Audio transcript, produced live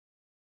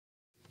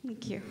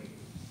Thank you.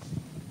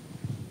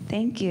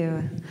 Thank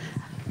you.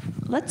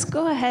 Let's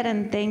go ahead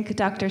and thank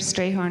Dr.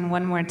 Strayhorn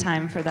one more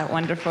time for that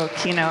wonderful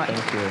keynote.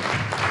 Thank you.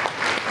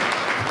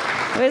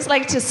 I always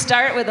like to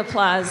start with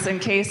applause in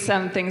case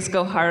things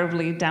go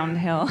horribly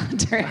downhill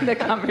during the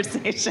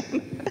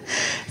conversation.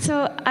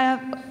 So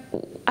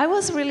I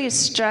was really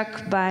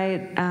struck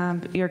by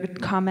your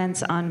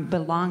comments on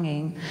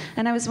belonging,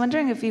 and I was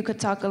wondering if you could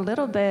talk a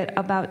little bit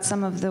about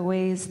some of the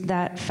ways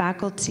that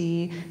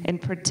faculty in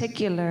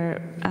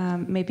particular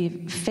maybe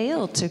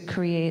fail to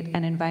create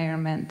an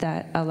environment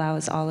that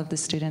allows all of the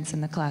students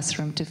in the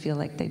classroom to feel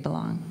like they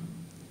belong.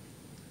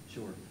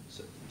 Sure.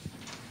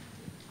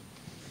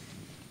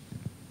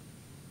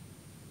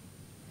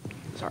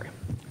 Sorry.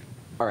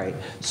 All right.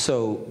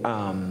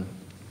 So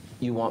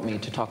you want me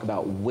to talk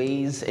about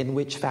ways in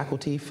which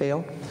faculty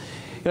fail?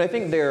 I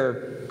think there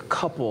are a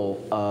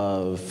couple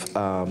of,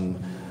 well,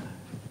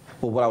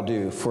 what I'll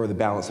do for the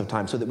balance of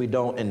time so that we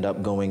don't end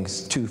up going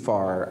too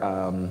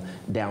far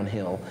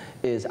downhill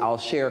is I'll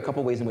share a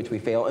couple ways in which we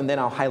fail, and then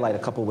I'll highlight a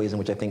couple ways in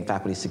which I think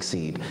faculty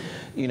succeed.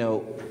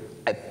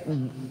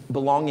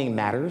 Belonging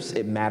matters.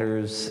 It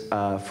matters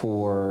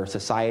for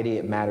society,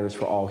 it matters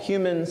for all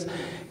humans,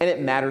 and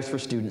it matters for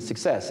student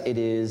success. It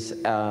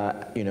is,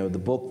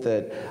 the book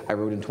that I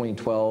wrote in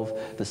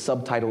 2012, the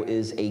subtitle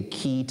is A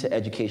Key to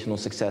Educational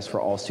Success for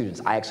All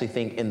Students. I actually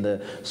think in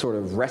the sort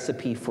of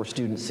recipe for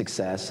student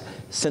success,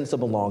 sense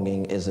of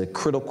belonging is a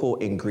critical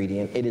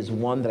ingredient. It is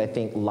one that I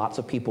think lots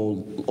of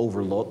people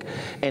overlook,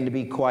 and to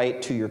be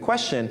quite to your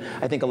question,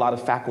 I think a lot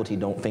of faculty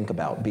don't think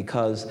about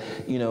because,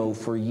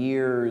 for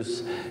years,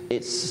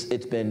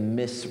 it's been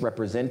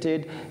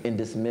misrepresented and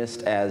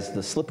dismissed as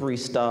the slippery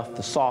stuff,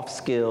 the soft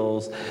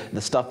skills,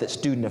 the stuff that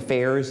student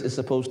affairs is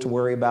supposed to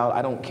worry about.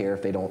 I don't care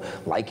if they don't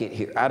like it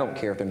here. I don't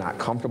care if they're not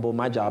comfortable.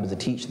 My job is to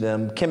teach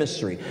them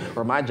chemistry,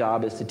 or my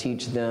job is to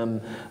teach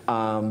them,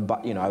 I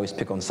always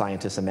pick on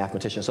scientists and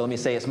mathematicians, so let me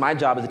say it's my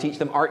job is to teach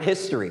them art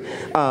history,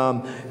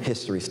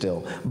 history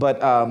still.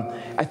 But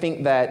I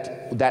think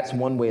that that's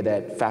one way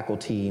that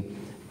faculty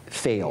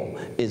fail,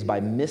 is by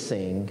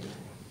missing,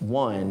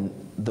 one,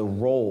 the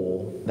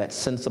role that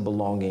sense of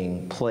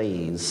belonging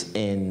plays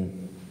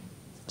in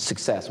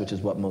success, which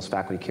is what most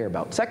faculty care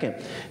about. Second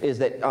is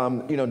that,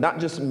 not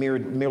just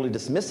merely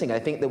dismissing, I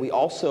think that we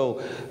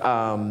also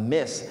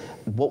miss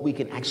what we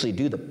can actually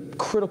do, the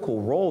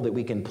critical role that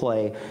we can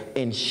play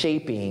in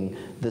shaping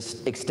the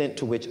extent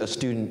to which a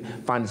student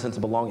finds a sense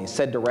of belonging.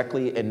 Said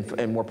directly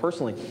and more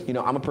personally,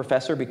 I'm a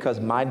professor because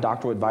my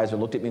doctoral advisor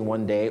looked at me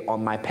one day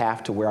on my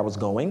path to where I was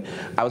going.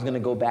 I was going to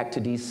go back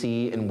to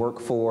DC and work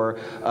for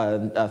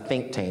a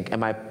think tank, and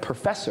my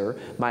professor,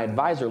 my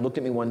advisor, looked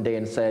at me one day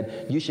and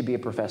said, "You should be a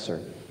professor."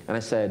 And I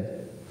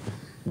said,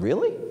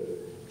 "Really?"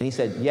 And he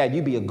said, "Yeah,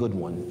 you be a good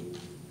one."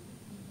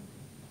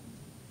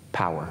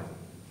 Power.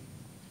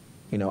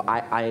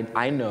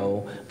 I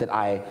know that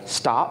I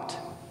stopped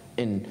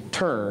and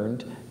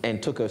turned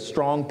and took a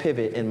strong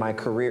pivot in my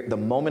career the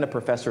moment a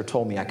professor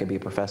told me I could be a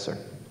professor.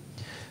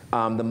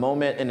 The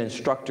moment an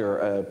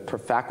instructor, a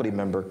faculty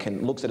member,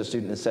 looks at a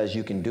student and says,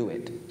 "You can do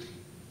it."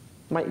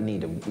 You might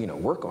need to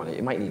work on it.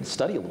 You might need to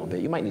study a little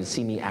bit. You might need to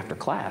see me after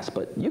class,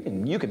 but you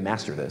can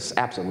master this,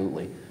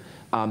 absolutely.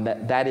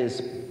 That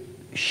is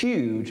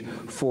huge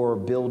for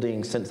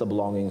building sense of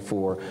belonging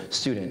for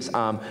students.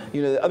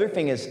 The other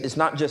thing is, it's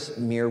not just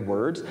mere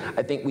words.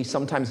 I think we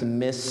sometimes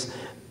miss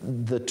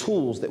the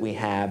tools that we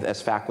have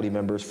as faculty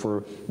members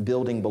for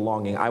building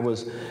belonging. I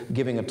was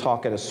giving a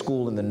talk at a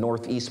school in the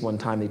Northeast one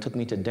time. They took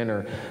me to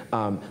dinner.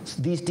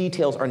 These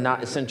details are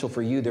not essential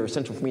for you. They're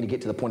essential for me to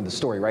get to the point of the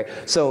story, right?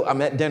 So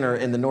I'm at dinner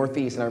in the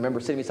Northeast, and I remember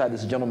sitting beside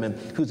this gentleman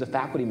who's a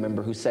faculty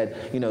member who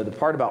said, the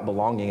part about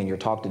belonging in your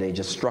talk today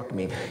just struck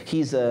me.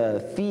 He's a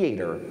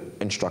theater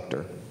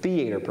instructor,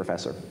 theater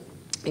professor.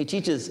 He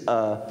teaches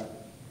a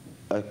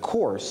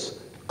course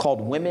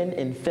called Women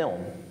in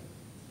Film.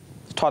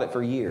 He's taught it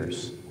for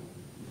years.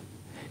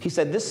 He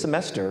said this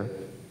semester,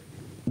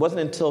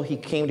 wasn't until he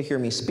came to hear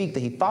me speak that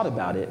he thought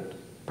about it.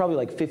 Probably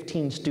like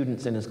 15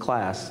 students in his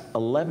class,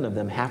 11 of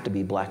them have to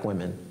be black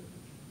women.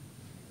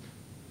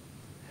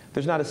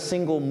 There's not a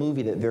single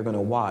movie that they're going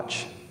to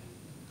watch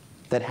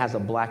that has a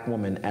black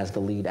woman as the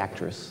lead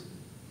actress.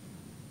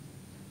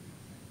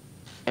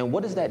 And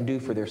what does that do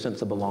for their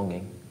sense of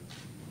belonging?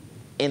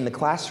 In the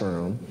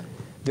classroom,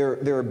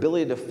 their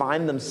ability to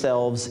find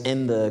themselves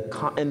in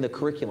the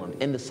curriculum,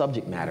 in the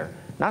subject matter.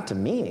 Not to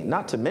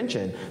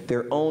mention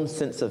their own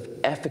sense of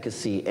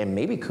efficacy and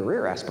maybe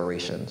career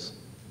aspirations.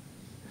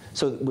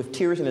 So with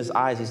tears in his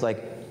eyes, he's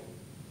like,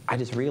 I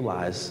just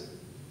realized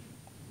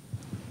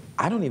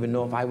I don't even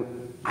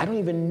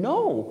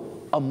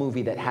know a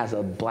movie that has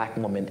a black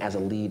woman as a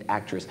lead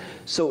actress.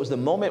 So it was the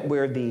moment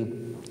where the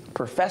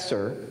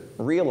professor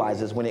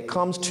realizes when it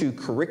comes to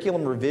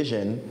curriculum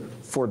revision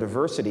for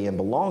diversity and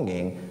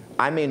belonging,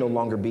 I may no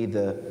longer be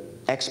the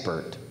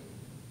expert.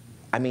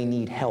 I may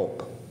need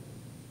help.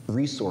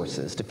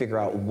 resources to figure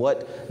out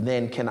what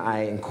then can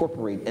I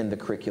incorporate in the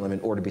curriculum in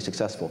order to be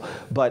successful.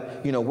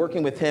 But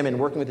working with him and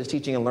working with his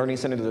teaching and learning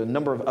center, there's a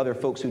number of other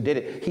folks who did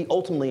it. He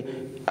ultimately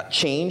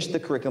changed the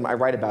curriculum. I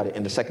write about it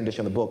in the second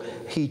edition of the book.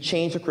 He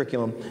changed the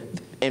curriculum,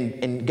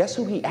 and guess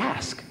who he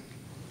asked?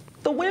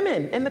 The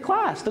women in the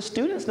class, the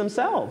students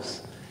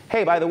themselves.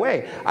 Hey, by the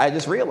way, I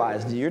just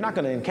realized you're not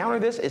going to encounter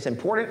this. It's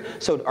important.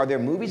 So are there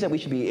movies that we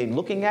should be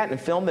looking at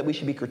and film that we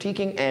should be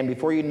critiquing? And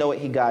before you know it,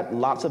 he got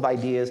lots of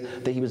ideas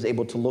that he was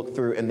able to look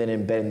through and then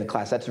embed in the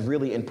class. That's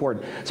really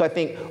important. So I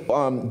think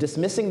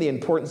dismissing the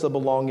importance of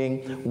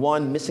belonging,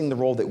 one, missing the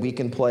role that we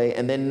can play,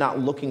 and then not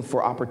looking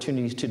for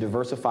opportunities to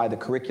diversify the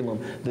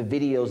curriculum, the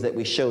videos that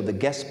we show, the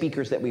guest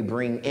speakers that we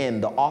bring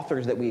in, the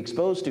authors that we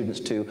expose students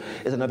to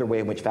is another way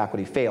in which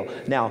faculty fail.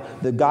 Now,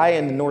 the guy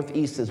in the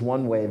Northeast is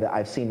one way that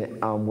I've seen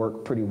it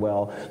work pretty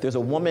well. There's a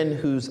woman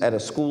who's at a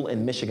school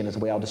in Michigan, is the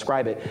way I'll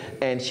describe it,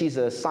 and she's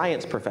a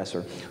science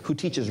professor who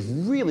teaches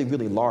really,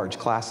 really large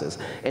classes.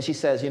 And she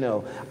says,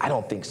 I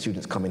don't think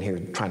students come in here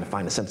trying to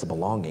find a sense of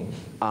belonging.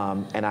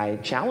 And I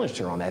challenged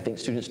her on that. I think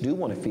students do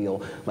want to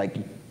feel like,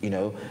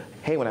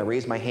 hey, when I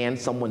raise my hand,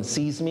 someone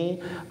sees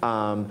me,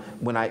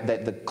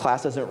 that the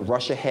class doesn't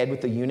rush ahead with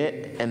the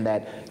unit, and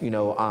that,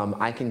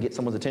 I can get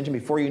someone's attention.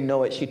 Before you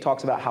know it, she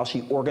talks about how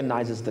she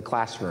organizes the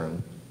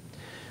classroom,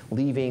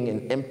 leaving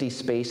an empty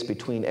space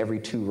between every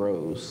 2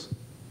 rows.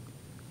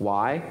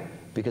 Why?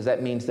 Because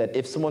that means that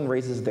if someone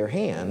raises their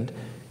hand,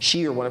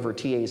 she or one of her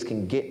TAs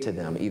can get to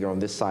them, either on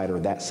this side or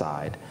that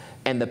side.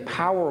 And the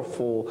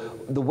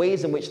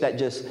ways in which that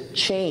just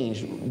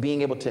changed,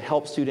 being able to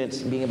help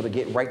students, being able to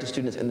get right to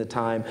students in the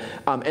time.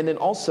 And then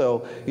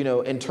also,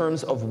 in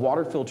terms of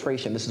water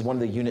filtration, this is one of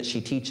the units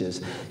she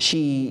teaches.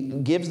 She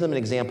gives them an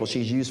example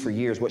she's used for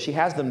years. What she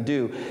has them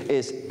do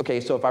is,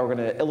 okay, so if I were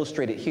going to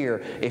illustrate it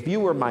here, if you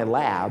were my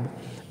lab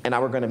and I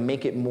were going to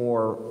make it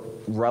more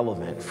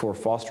relevant for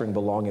fostering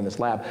belonging in this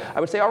lab, I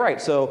would say, all right,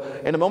 so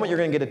in a moment you're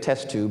going to get a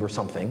test tube or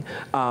something,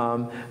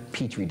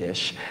 petri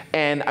dish,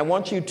 and I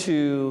want you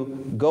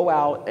to go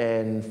out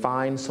and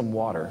find some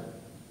water.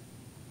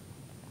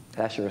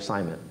 That's your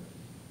assignment.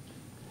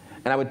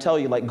 And I would tell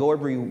you, go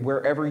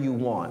wherever you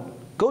want.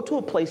 Go to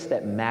a place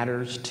that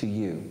matters to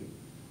you.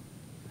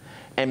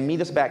 And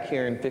meet us back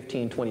here in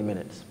 15, 20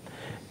 minutes.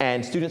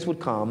 And students would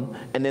come,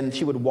 and then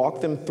she would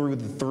walk them through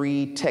the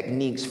 3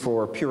 techniques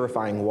for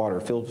purifying water,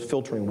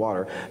 filtering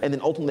water, and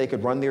then ultimately they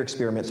could run their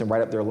experiments and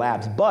write up their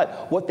labs.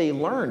 But what they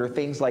learned are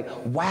things like,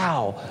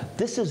 wow,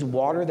 this is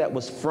water that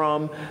was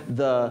from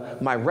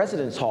my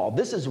residence hall.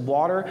 This is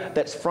water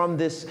that's from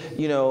this,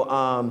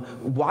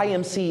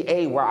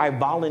 YMCA where I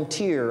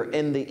volunteer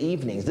in the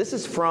evenings. This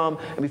is from,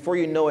 and before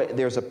you know it,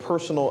 there's a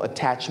personal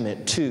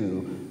attachment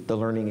to the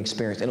learning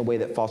experience in a way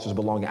that fosters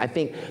belonging. I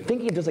think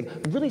thinking of just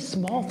really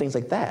small things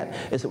like that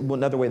is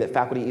another way that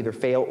faculty either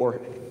fail or,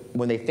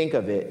 when they think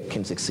of it,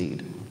 can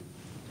succeed.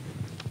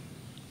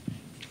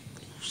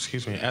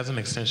 Excuse me, as an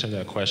extension of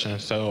that question,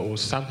 so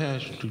something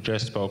that you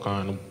just spoke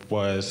on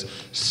was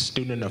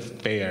student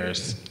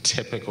affairs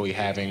typically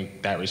having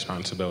that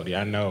responsibility.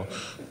 I know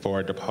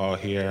for DePaul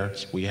here,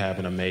 we have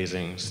an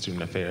amazing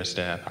student affairs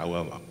staff. I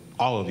love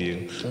all of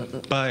you,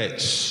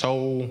 but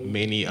so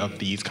many of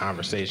these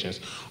conversations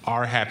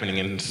are happening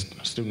in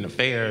student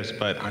affairs,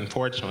 but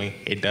unfortunately,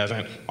 it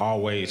doesn't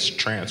always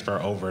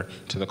transfer over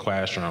to the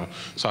classroom.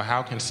 So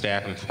how can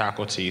staff and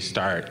faculty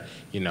start,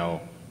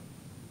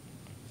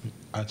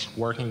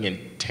 working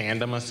in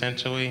tandem,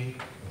 essentially,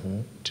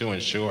 to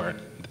ensure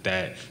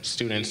that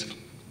students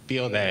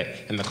feel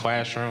that in the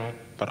classroom,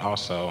 but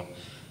also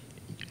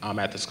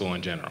at the school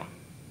in general?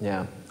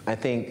 Yeah. I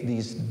think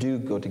these do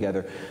go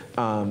together.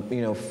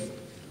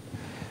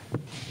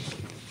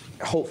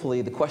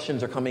 Hopefully the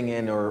questions are coming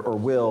in or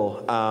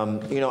will.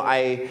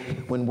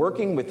 When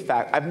working with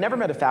I've never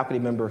met a faculty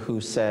member who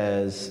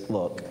says,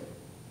 look,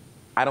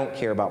 I don't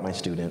care about my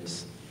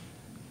students.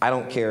 I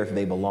don't care if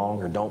they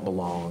belong or don't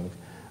belong.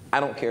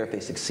 I don't care if they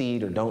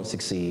succeed or don't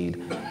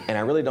succeed. And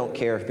I really don't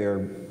care if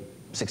they're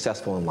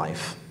successful in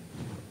life.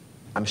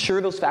 I'm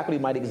sure those faculty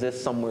might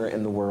exist somewhere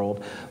in the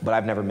world, but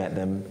I've never met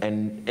them,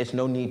 and it's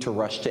no need to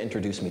rush to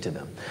introduce me to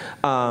them.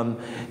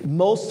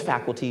 Most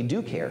faculty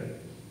do care.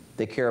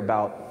 They care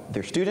about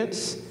their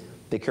students,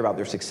 they care about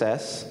their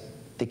success,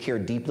 they care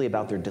deeply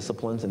about their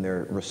disciplines and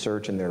their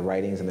research and their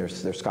writings and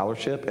their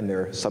scholarship and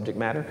their subject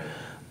matter.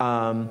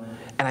 And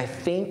I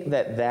think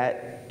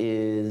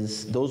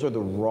those are the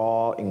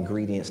raw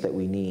ingredients that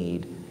we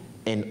need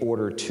in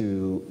order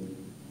to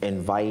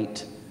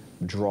invite,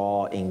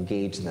 draw,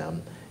 engage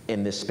them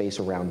in this space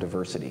around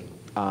diversity.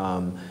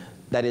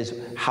 That is,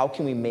 how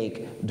can we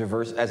make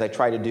diverse, as I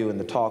try to do in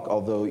the talk,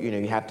 although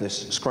you have to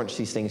scrunch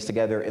these things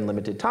together in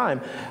limited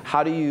time,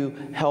 how do you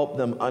help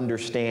them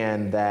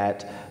understand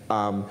that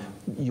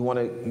You want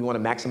to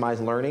maximize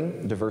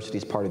learning, diversity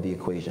is part of the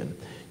equation.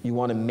 You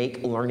want to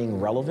make learning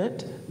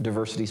relevant,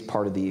 diversity is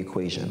part of the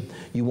equation.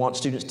 You want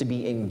students to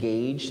be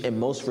engaged, and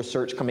most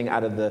research coming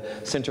out of the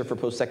Center for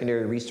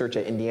Post-Secondary Research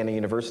at Indiana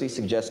University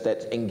suggests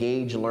that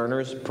engaged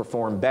learners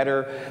perform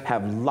better,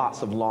 have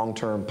lots of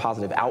long-term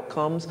positive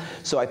outcomes.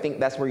 So I think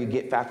that's where you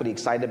get faculty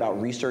excited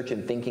about research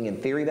and thinking and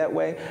theory that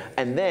way.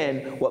 And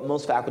then what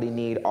most faculty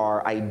need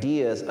are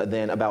ideas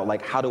then about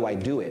like, how do I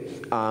do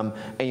it?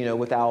 And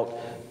without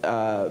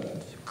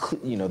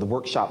the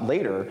workshop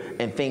later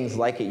and things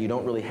like it, you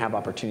don't really have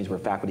opportunities where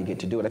faculty get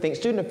to do it. I think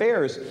student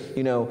affairs,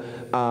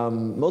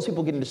 most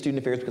people get into student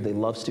affairs because they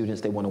love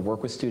students, they want to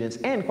work with students,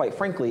 and quite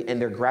frankly, in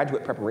their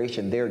graduate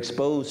preparation, they're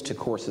exposed to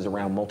courses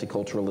around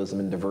multiculturalism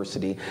and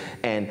diversity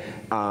and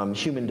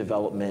human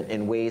development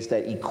in ways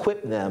that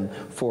equip them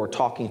for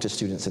talking to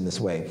students in this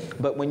way.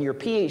 But when your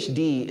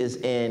PhD is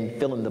in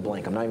fill in the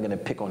blank, I'm not even going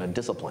to pick on a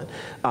discipline.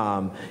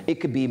 It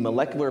could be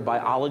molecular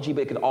biology,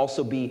 but it could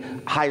also be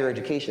higher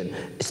education,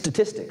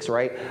 statistics,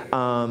 right?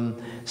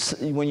 So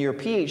when you're a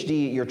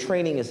PhD, your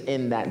training is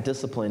in that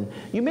discipline.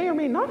 You may or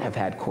may not have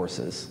had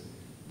courses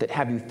that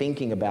have you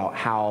thinking about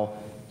how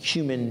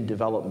human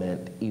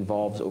development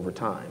evolves over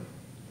time.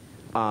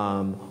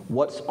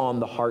 What's on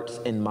the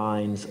hearts and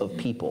minds of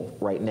people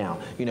right now?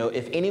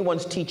 If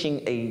anyone's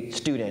teaching a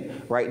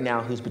student right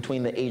now who's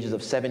between the ages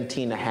of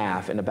 17 and a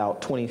half and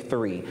about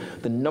 23,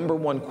 the number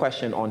one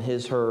question on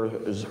his,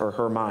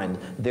 her mind,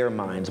 their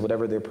minds,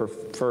 whatever their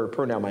preferred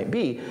pronoun might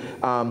be,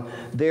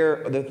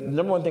 the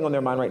number one thing on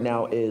their mind right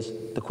now is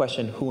the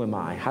question, who am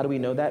I? How do we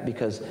know that?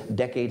 Because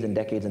decades and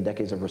decades and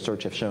decades of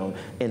research have shown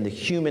in the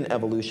human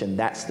evolution,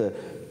 that's the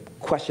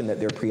question that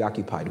they're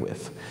preoccupied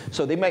with.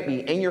 So they might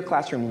be in your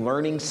classroom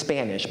learning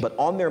Spanish, but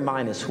on their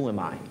mind is, who am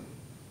I?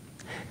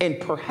 And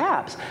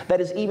perhaps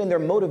that is even their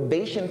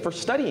motivation for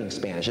studying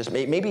Spanish. It's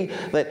maybe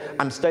that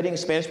I'm studying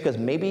Spanish because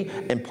maybe,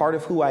 and part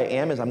of who I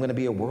am is I'm going to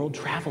be a world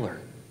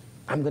traveler.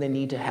 I'm going to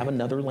need to have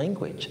another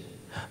language.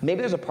 Maybe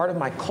there's a part of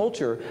my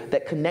culture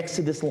that connects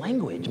to this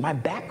language, my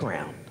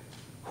background.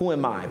 Who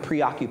am I?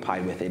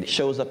 Preoccupied with it. It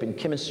shows up in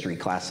chemistry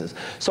classes.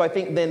 So I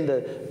think then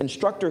the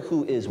instructor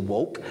who is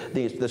woke,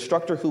 the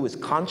instructor who is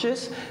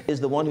conscious, is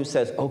the one who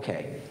says,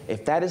 okay,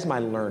 if that is my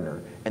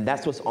learner and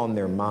that's what's on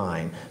their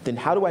mind, then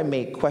how do I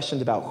make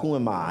questions about who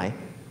am I,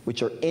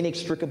 which are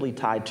inextricably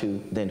tied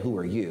to then who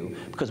are you?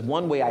 Because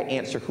one way I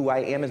answer who I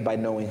am is by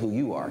knowing who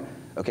you are.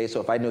 Okay,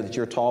 so if I know that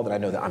you're tall, then I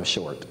know that I'm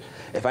short.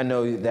 If I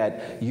know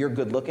that you're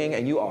good looking,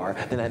 and you are,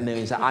 then that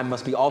means that I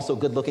must be also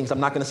good looking, so I'm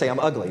not going to say I'm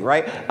ugly,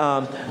 right?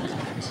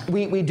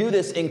 We do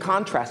this in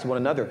contrast to one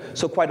another.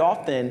 So quite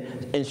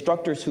often,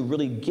 instructors who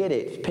really get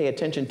it pay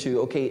attention to,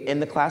 okay, in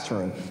the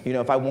classroom,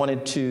 if I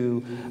wanted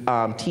to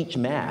teach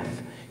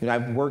math,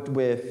 I've worked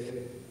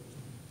with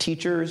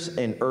teachers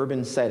in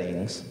urban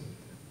settings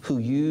who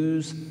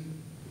use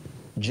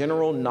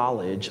general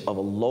knowledge of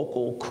a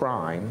local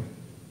crime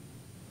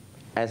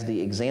as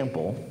the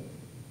example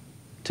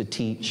to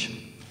teach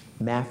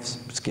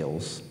math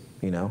skills.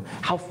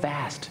 How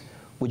fast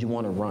would you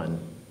want to run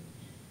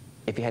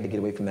if you had to get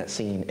away from that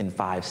scene in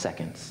 5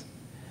 seconds?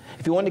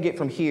 If you wanted to get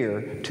from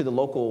here to the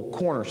local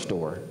corner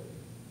store,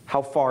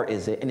 how far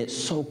is it? And it's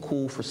so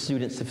cool for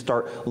students to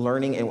start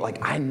learning and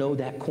like, I know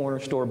that corner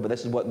store, but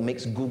this is what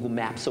makes Google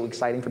Maps so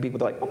exciting for people.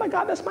 They're like, oh my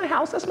God, that's my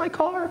house, that's my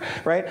car,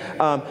 right?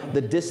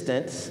 The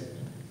distance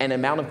and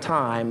amount of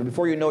time,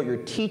 before you know it, you're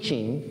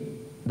teaching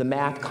the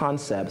math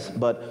concepts,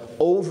 but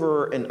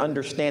over an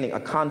understanding, a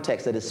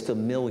context that is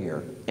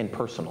familiar and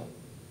personal.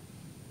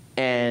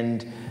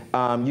 And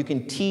you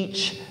can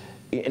teach,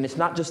 and it's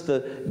not just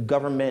the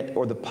government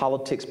or the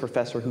politics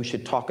professor who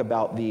should talk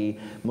about the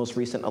most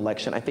recent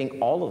election. I think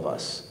all of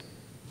us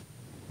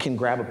can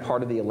grab a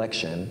part of the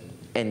election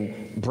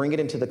and bring it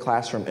into the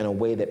classroom in a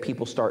way that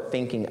people start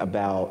thinking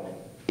about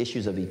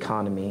issues of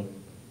economy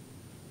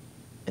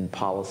and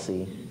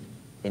policy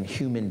and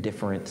human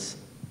difference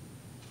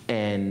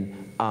and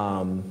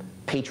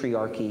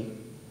patriarchy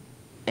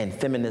and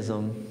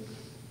feminism,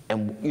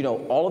 and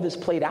all of this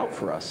played out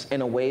for us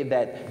in a way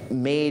that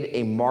made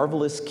a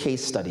marvelous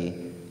case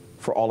study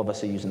for all of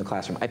us to use in the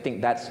classroom. I think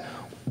that's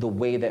the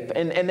way that,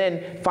 and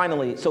then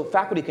finally, so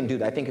faculty can do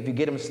that. I think if you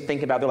get them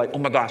thinking about it, they're like, oh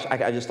my gosh,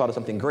 I just thought of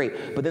something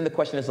great. But then the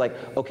question is like,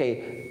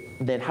 okay,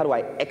 then how do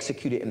I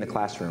execute it in the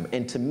classroom?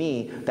 And to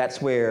me,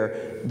 that's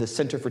where the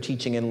Center for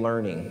Teaching and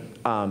Learning,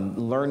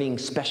 learning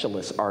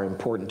specialists are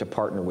important to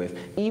partner with.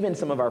 Even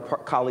some of our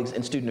colleagues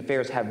in student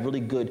affairs have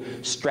really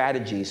good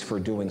strategies for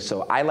doing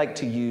so. I like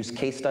to use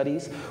case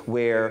studies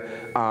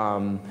where,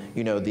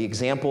 the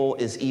example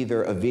is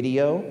either a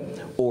video,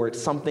 or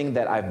it's something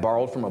that I've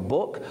borrowed from a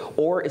book,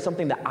 or it's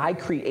something that I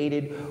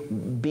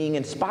created being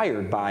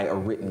inspired by a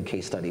written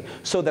case study,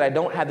 so that I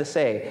don't have to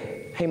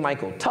say, hey,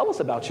 Michael, tell us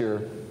about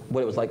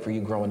what it was like for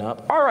you growing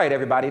up. All right,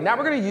 everybody, now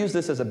we're going to use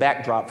this as a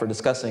backdrop for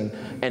discussing,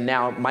 and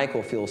now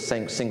Michael feels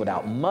singled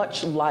out,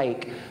 much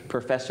like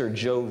Professor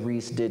Joe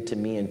Reese did to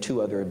me and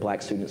 2 other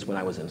black students when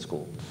I was in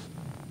school,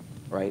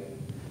 right?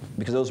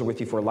 Because those are with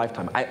you for a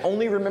lifetime. I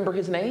only remember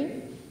his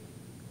name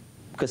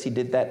because he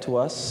did that to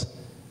us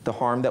the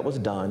harm that was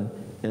done,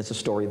 and it's a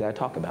story that I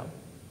talk about.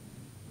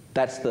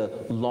 That's the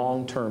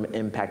long-term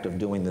impact of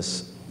doing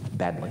this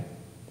badly.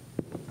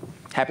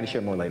 Happy to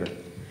share more later.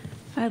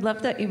 I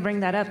love that you bring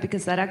that up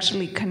because that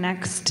actually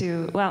connects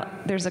to, well,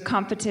 there's a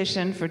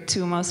competition for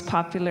 2 most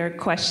popular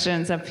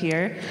questions up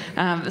here.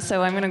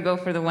 So I'm going to go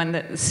for the one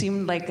that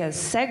seemed like a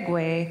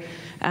segue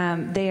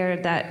there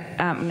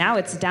that now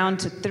it's down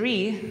to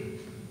 3.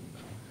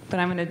 But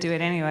I'm going to do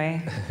it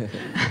anyway.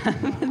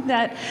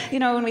 That,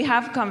 when we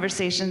have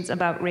conversations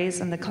about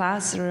race in the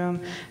classroom,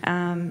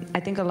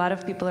 I think a lot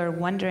of people are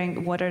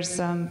wondering what are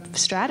some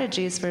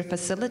strategies for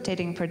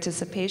facilitating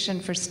participation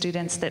for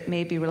students that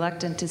may be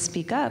reluctant to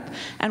speak up.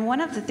 And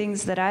one of the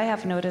things that I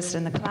have noticed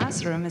in the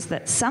classroom is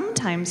that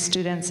sometimes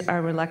students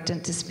are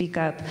reluctant to speak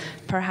up,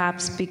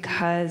 perhaps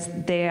because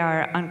they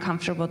are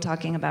uncomfortable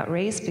talking about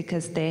race,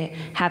 because they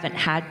haven't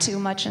had too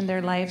much in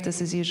their life.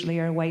 This is usually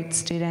our white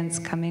students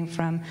coming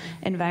from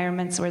environments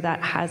where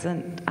that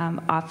hasn't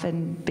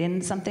often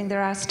been something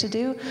they're asked to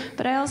do.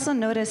 But I also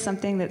noticed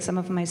something that some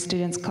of my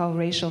students call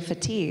racial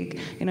fatigue.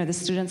 The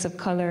students of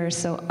color are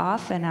so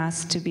often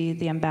asked to be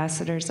the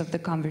ambassadors of the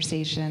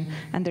conversation,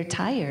 and they're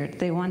tired.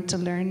 They want to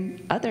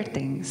learn other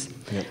things.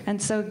 Yep. And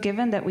so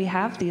given that we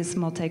have these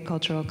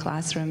multicultural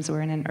classrooms,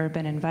 we're in an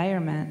urban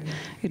environment,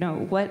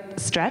 what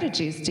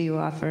strategies do you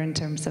offer in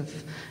terms of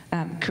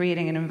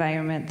creating an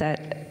environment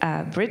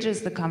that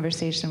bridges the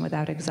conversation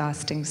without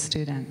exhausting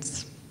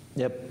students?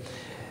 Yep.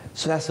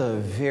 So that's a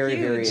very,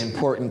 very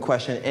important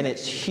question, and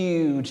it's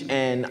huge,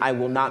 and I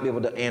will not be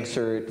able to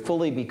answer it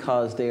fully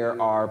because there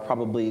are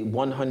probably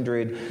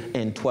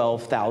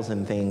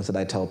 112,000 things that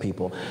I tell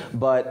people.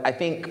 But I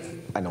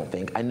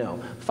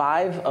know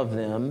 5 of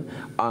them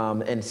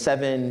and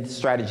 7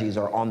 strategies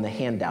are on the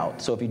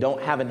handout. So if you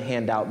don't have a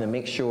handout, then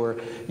make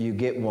sure you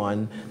get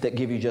one that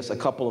give you just a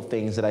couple of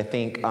things that I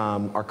think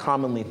are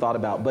commonly thought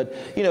about. But,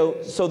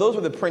 so those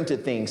are the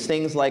printed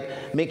things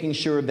like making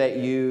sure that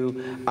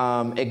you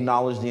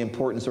acknowledge the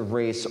importance of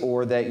race,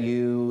 or that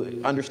you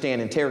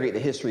understand, interrogate the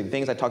history, the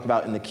things I talked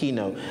about in the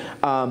keynote.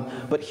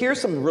 But here's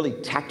some really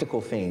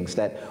tactical things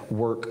that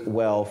work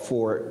well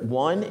for,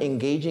 1,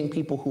 engaging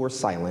people who are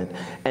silent,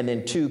 and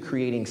then 2,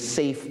 creating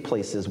safe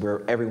places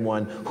where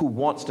everyone who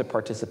wants to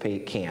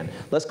participate can.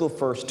 Let's go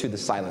first to the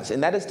silence,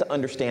 and that is to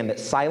understand that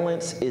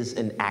silence is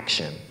an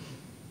action,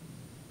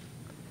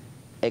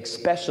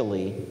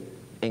 especially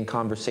in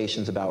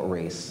conversations about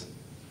race.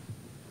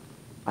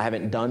 I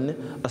haven't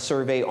done a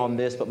survey on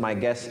this, but my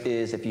guess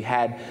is if you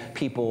had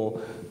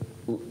people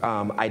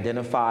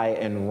identify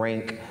and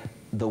rank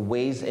the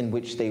ways in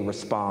which they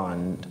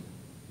respond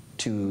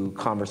to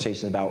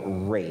conversations about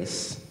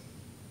race,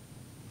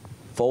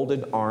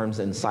 folded arms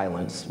and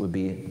silence would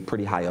be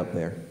pretty high up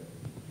there.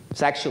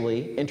 This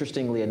actually,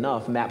 interestingly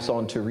enough, maps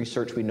onto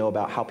research we know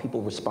about how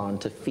people respond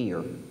to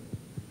fear,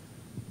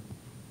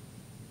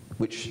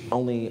 which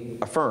only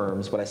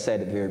affirms what I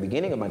said at the very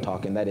beginning of my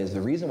talk, and that is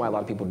the reason why a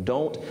lot of people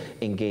don't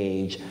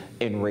engage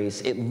in race.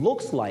 It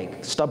looks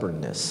like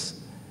stubbornness.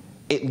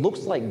 It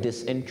looks like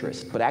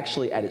disinterest, but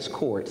actually at its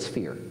core, it's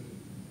fear.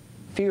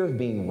 Fear of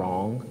being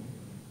wrong,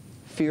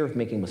 fear of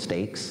making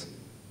mistakes,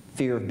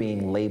 fear of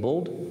being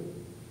labeled,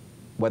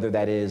 whether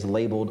that is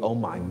labeled, oh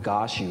my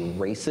gosh, you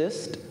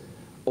racist,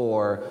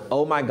 or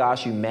oh my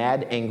gosh, you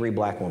mad, angry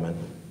black woman.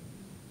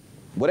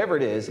 Whatever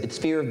it is, it's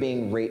fear of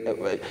being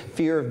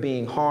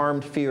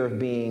harmed, fear of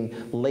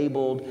being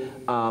labeled.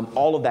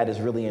 All of that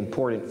is really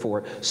important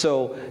for it.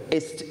 So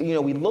it's,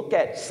 we look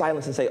at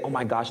silence and say, oh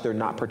my gosh, they're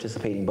not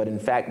participating. But in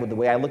fact, with the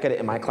way I look at it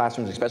in my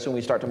classrooms, especially when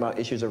we start talking about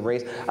issues of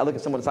race, I look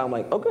at someone and I'm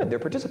like, oh good, they're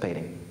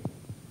participating.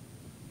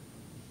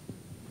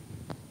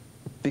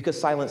 Because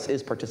silence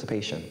is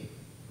participation.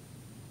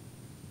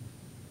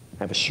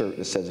 I have a shirt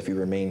that says, if you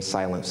remain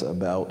silent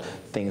about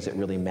things that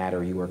really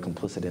matter, you are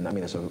complicit in. I mean,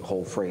 that's a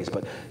whole phrase.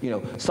 But,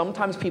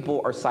 sometimes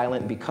people are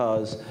silent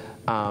because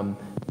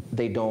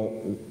they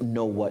don't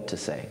know what to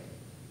say.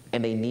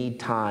 And they need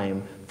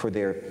time for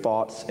their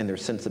thoughts and their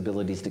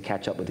sensibilities to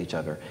catch up with each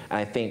other. And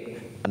I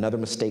think another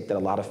mistake that a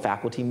lot of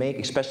faculty make,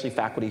 especially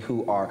faculty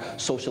who are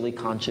socially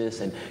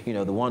conscious and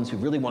the ones who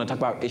really want to talk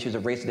about issues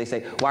of race, they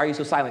say, why are you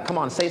so silent? Come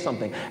on, say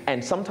something.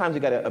 And sometimes you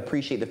got to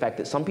appreciate the fact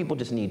that some people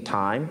just need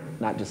time,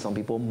 not just some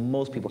people,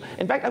 most people.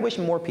 In fact, I wish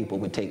more people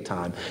would take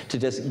time to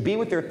just be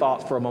with their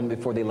thoughts for a moment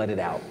before they let it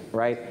out,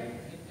 right?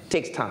 It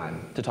takes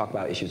time to talk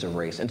about issues of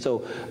race. And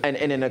so, and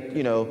in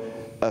a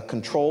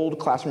controlled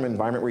classroom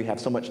environment where you have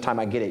so much time,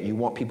 I get it. You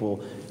want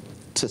people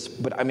to,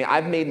 but I mean,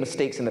 I've made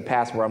mistakes in the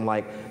past where I'm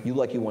like, you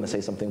want to say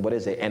something, what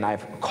is it? And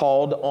I've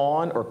called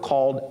on or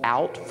called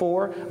out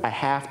for a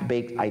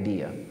half-baked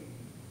idea.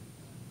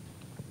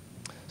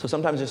 So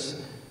sometimes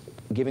just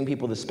giving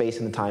people the space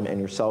and the time, and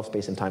yourself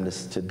space and time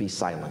to be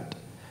silent.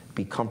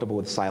 Be comfortable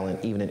with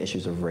silence, even in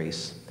issues of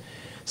race.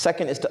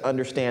 Second is to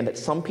understand that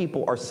some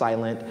people are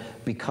silent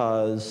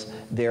because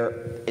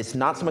it's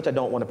not so much I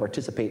don't want to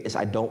participate, it's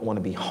I don't want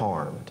to be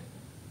harmed.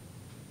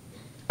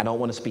 I don't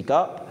want to speak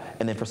up,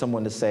 and then for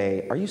someone to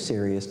say, are you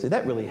serious? Did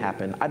that really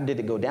happen? Did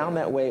it go down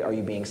that way? Are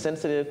you being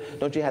sensitive?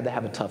 Don't you have to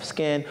have a tough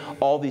skin?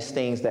 All these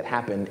things that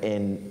happen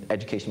in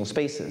educational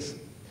spaces.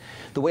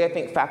 The way I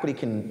think faculty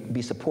can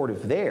be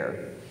supportive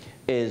there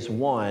is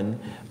one,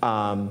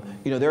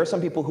 there are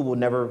some people who will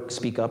never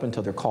speak up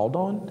until they're called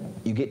on.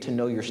 You get to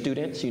know your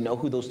students. You know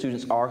who those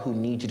students are who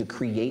need you to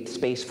create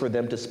space for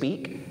them to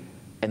speak,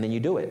 and then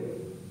you do it.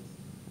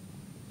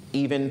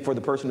 Even for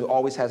the person who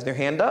always has their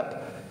hand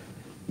up,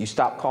 you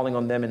stop calling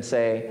on them and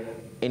say,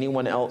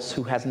 anyone else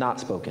who has not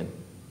spoken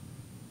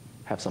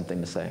have something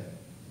to say.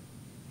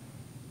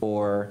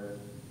 Or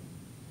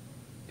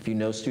if you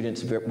know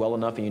students well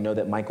enough and you know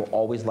that Michael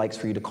always likes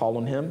for you to call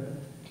on him,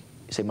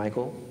 you say,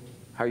 Michael,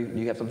 do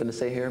you have something to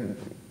say here?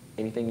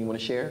 Anything you want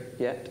to share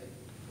yet?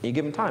 And you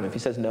give him time. If he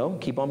says no,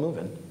 keep on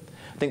moving.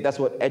 I think that's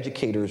what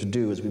educators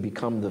do, is we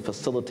become the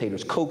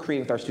facilitators,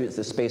 co-creating with our students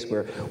this space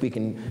where we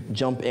can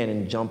jump in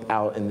and jump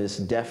out in this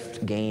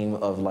deft game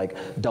of like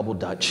double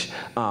dutch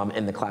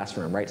in the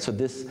classroom, right? So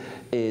this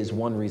is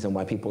one reason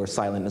why people are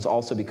silent. It's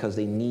also because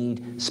they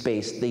need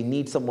space. They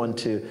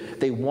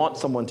want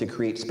someone to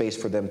create space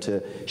for them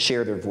to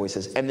share their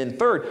voices. And then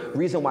third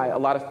reason why a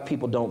lot of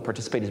people don't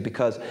participate is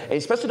because, and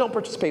especially don't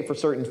participate for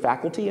certain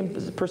faculty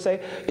per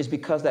se, is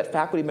because that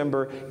faculty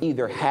member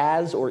either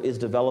has or is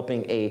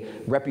developing a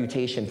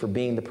reputation for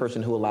being the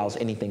person who allows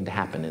anything to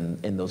happen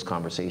in those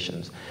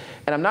conversations.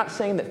 And I'm not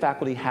saying that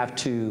faculty have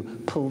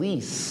to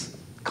police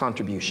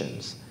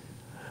contributions,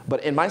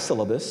 but in my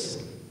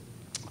syllabus,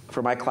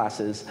 for my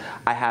classes,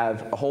 I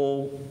have a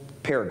whole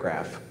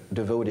paragraph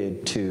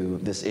devoted to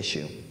this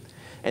issue.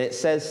 And it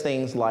says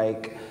things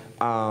like,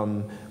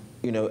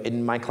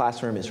 in my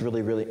classroom, it's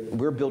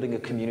we're building a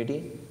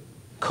community,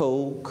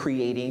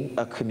 co-creating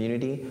a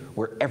community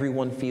where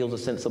everyone feels a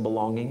sense of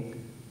belonging.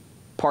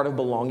 Part of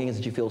belonging is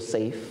that you feel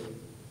safe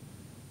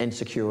and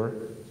secure,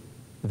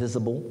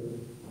 visible,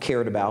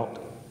 cared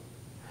about.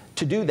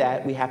 To do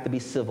that, we have to be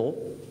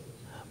civil.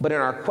 But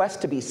in our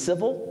quest to be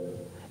civil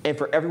and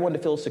for everyone to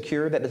feel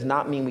secure, that does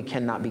not mean we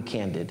cannot be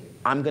candid.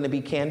 I'm going to be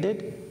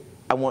candid.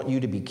 I want you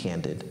to be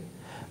candid.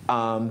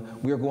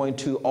 We're going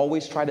to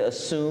always try to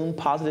assume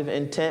positive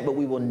intent, but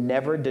we will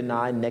never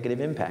deny negative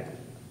impact.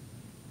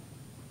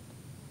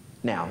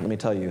 Now, let me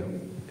tell you,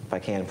 if I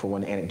can, for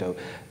one anecdote.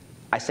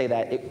 I say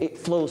that it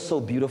flows so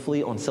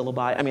beautifully on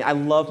syllabi. I mean, I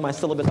love my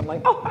syllabus. I'm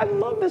like, oh, I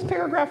love this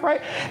paragraph,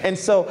 right? And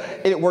so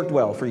it worked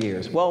well for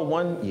years. Well,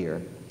 one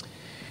year,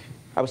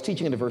 I was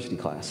teaching a diversity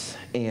class,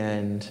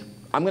 and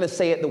I'm going to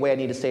say it the way I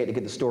need to say it to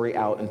get the story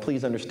out, and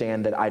please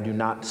understand that I do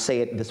not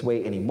say it this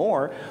way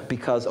anymore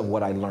because of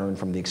what I learned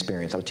from the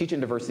experience. I was teaching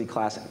a diversity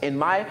class. In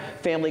my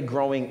family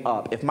growing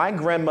up, if my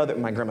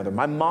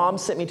mom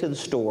sent me to the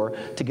store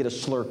to get a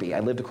Slurpee.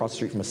 I lived across the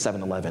street from a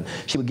 7-Eleven.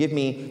 She would give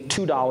me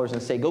 $2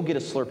 and say, go get a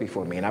Slurpee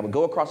for me. And I would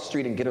go across the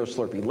street and get her a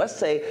Slurpee. Let's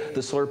say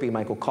the Slurpee,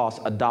 Michael,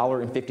 cost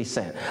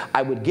 $1.50.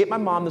 I would get my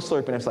mom the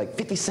Slurpee, and I was like,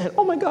 50 cents?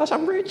 Oh my gosh,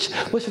 I'm rich.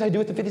 What should I do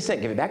with the 50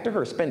 cents? Give it back to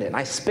her, spend it. And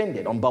I spend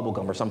it on bubble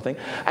gum or something.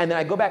 And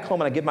then I go back home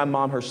and I give my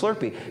mom her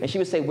Slurpee, and she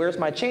would say, where's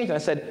my change? And I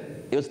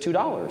said, it was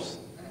 $2.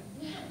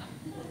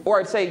 Or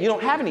I'd say, you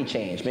don't have any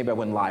change. Maybe I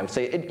wouldn't lie. I would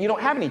say, you don't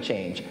have any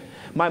change.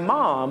 My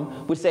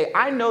mom would say,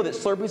 I know that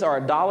Slurpees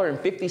are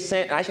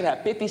 $1.50 and I should have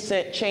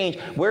 50-cent change.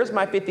 Where's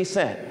my 50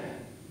 cent?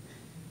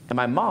 And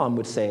my mom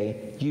would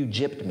say, you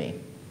gypped me. It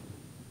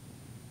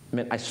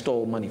meant I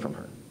stole money from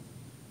her.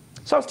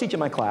 So I was teaching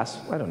my class,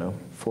 I don't know,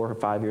 4 or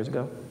 5 years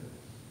ago.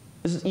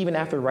 This is even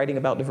after writing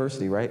about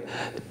diversity, right?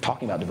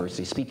 Talking about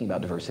diversity, speaking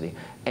about diversity.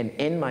 And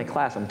in my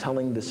class, I'm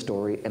telling this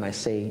story, and I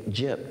say,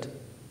 gypped.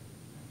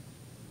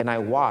 And I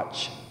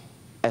watch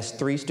as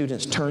 3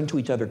 students turn to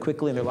each other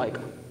quickly, and they're like,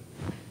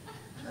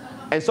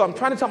 and so I'm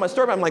trying to tell my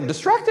story, but I'm like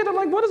distracted. I'm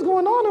like, what is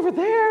going on over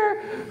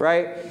there,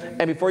 right?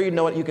 And before you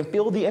know it, you can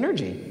feel the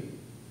energy.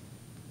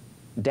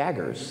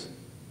 Daggers.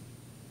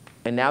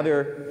 And now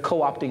they're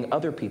co-opting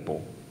other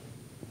people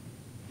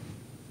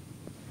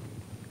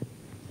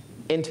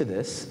into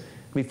this.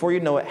 Before you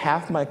know it,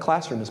 half my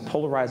classroom is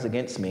polarized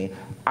against me.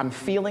 I'm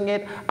feeling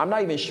it. I'm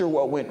not even sure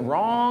what went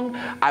wrong.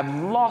 I've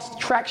lost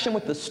traction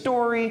with the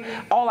story.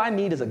 All I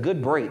need is a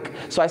good break.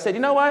 So I said,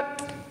 you know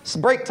what? It's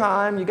break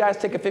time. You guys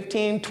take a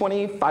 15,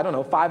 20,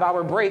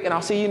 5-hour break, and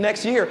I'll see you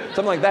next year.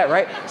 Something like that,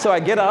 right? So I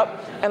get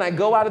up, and I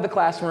go out of the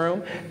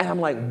classroom, and I'm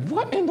like,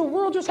 what in the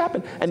world just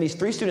happened? And these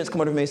 3 students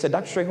come over to me and said,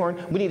 Dr.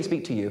 Strayhorn, we need to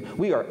speak to you.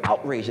 We are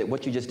outraged at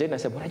what you just did. And I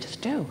said, what did I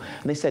just do?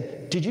 And they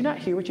said, did you not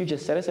hear what you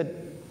just said?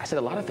 I said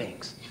a lot of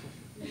things.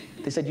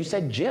 They said, you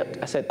said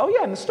gypped. I said, oh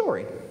yeah, in the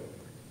story.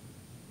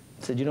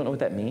 I said, you don't know what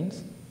that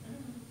means?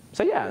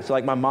 So yeah, so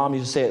like my mom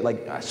used to say it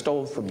like, I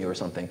stole from you or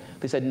something.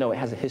 They said, no, it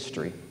has a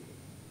history.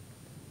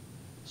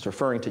 It's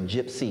referring to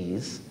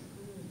gypsies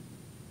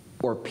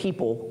or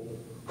people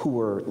who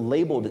were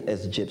labeled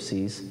as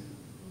gypsies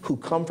who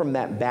come from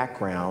that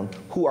background,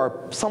 who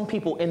are some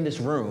people in this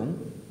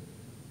room,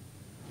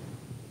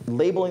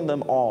 labeling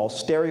them all,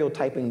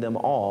 stereotyping them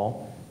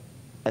all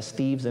as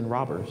thieves and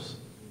robbers.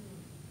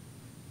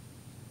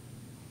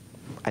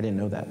 I didn't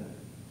know that.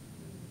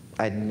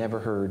 I had never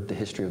heard the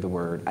history of the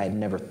word. I had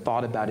never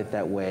thought about it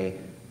that way.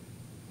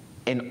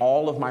 In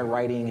all of my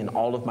writing and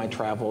all of my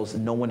travels,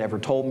 no one ever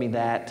told me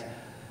that.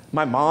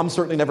 My mom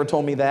certainly never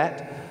told me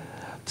that.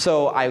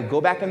 So I go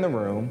back in the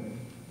room,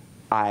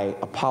 I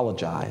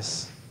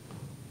apologize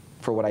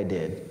for what I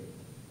did.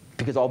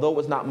 Because although it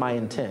was not my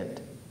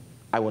intent,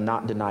 I will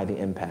not deny the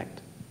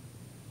impact.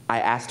 I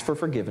asked for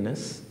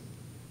forgiveness.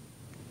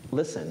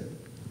 Listen,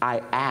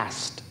 I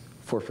asked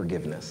for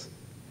forgiveness.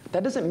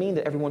 That doesn't mean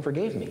that everyone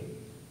forgave me.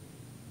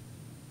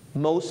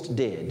 Most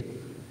did,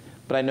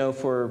 but I know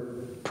for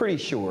pretty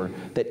sure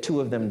that 2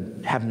 of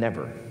them have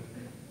never.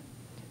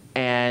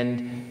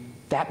 And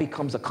that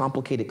becomes a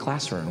complicated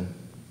classroom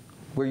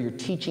where you're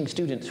teaching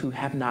students who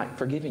have not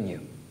forgiven you.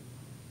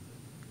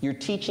 You're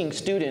teaching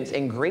students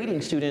and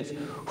grading students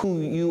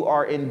who you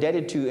are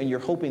indebted to and you're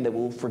hoping that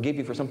will forgive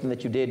you for something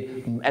that you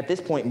did at this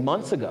point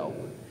months ago.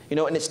 You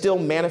know, and it's still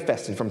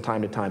manifested from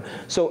time to time.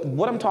 So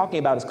what I'm talking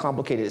about is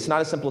complicated. It's not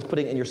as simple as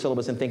putting it in your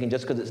syllabus and thinking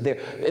just because it's there.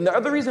 And the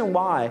other reason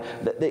why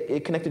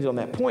it connected on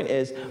that point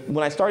is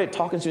when I started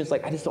talking to students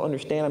like, I just don't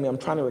understand. I mean, I'm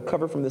trying to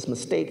recover from this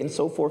mistake and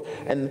so forth.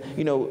 And,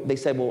 you know, they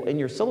said, well, in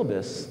your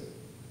syllabus,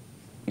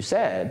 you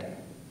said,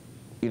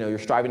 you know, you're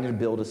striving to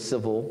build a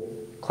civil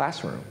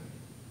classroom.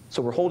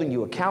 So we're holding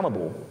you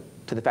accountable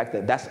to the fact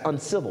that that's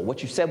uncivil.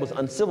 What you said was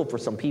uncivil for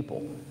some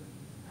people.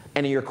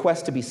 And in your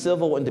quest to be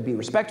civil and to be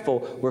respectful,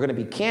 we're going to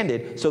be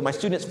candid. So my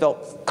students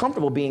felt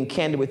comfortable being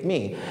candid with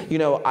me. You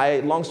know,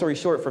 long story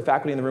short, for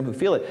faculty in the room who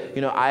feel it,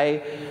 you know,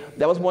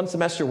 that was one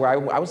semester where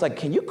I was like,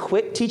 can you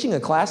quit teaching a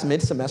class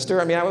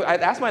mid-semester? I mean, I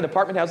asked my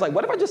department, I was like,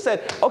 what if I just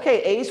said,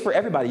 okay, A's for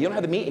everybody. You don't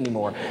have to meet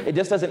anymore. It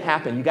just doesn't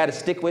happen. You got to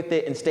stick with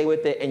it and stay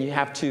with it, and you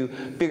have to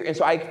figure. And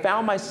so I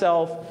found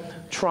myself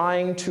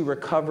trying to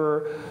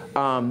recover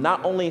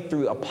not only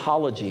through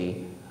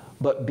apology,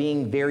 but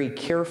being very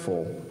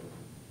careful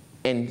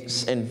in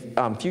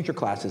future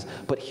classes.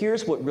 But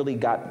here's what really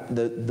got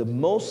the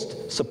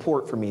most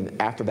support for me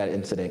after that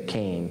incident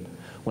came.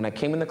 When I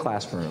came in the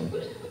classroom,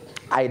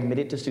 I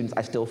admitted to students,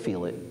 I still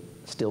feel it,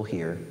 still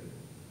here.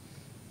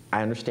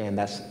 I understand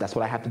that's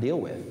what I have to deal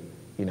with,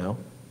 you know?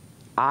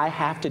 I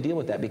have to deal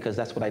with that because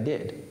that's what I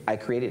did. I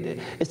created it.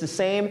 It's the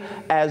same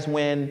as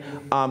when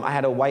I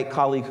had a white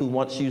colleague who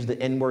once used the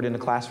N-word in the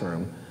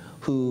classroom,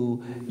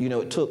 who, you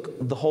know, it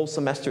took the whole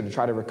semester to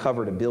try to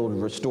recover, to build,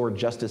 restore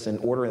justice and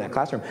order in that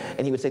classroom.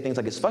 And he would say things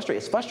like, it's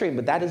frustrating,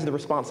 but that is the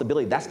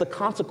responsibility. That's the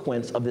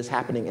consequence of this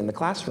happening in the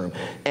classroom.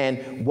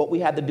 And what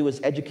we had to do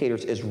as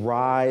educators is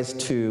rise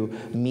to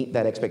meet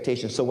that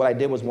expectation. So what I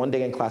did was one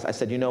day in class, I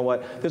said, you know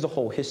what, there's a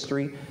whole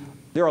history.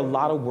 There are a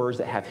lot of words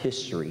that have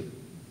history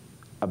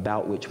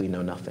about which we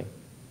know nothing.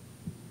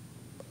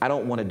 I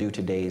don't want to do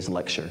today's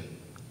lecture.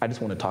 I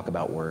just want to talk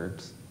about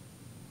words.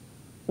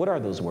 What are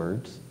those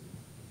words?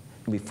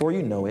 And before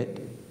you know it,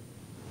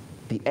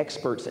 the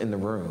experts in the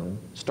room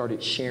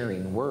started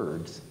sharing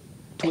words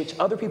to which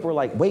other people were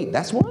like, wait,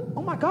 that's one?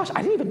 Oh my gosh,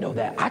 I didn't even know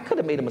that. I could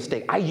have made a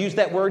mistake. I used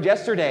that word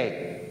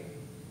yesterday.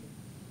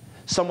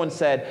 Someone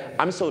said,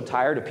 I'm so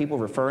tired of people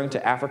referring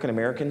to African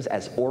Americans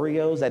as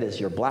Oreos. That is,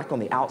 you're black on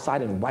the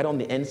outside and white on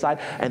the inside.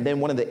 And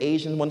then one of the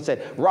Asian ones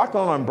said, rock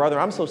on, brother.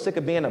 I'm so sick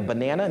of being a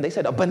banana. And they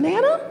said, a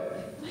banana?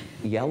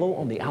 Yellow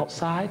on the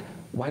outside,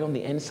 white on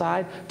the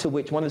inside, to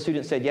which one of the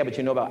students said, yeah, but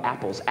you know about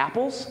apples.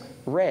 Apples,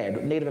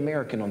 red, Native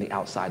American on the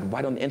outside,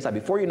 white on the inside.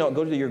 Before you know it,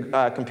 go to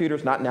your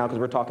computers, not now because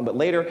we're talking, but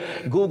later,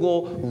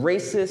 Google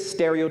racist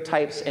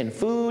stereotypes in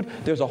food.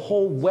 There's a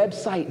whole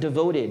website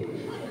devoted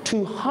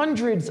to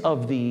hundreds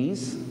of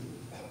these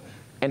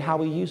and how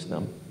we use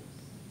them.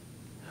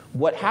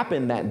 What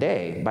happened that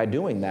day by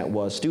doing that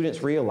was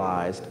students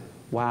realized,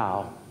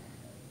 wow,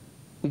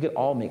 we could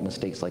all make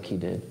mistakes like he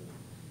did.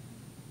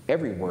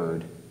 Every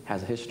word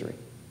has a history.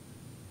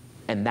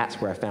 And that's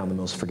where I found the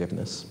most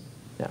forgiveness.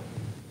 Yeah.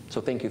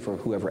 So thank you for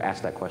whoever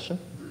asked that question.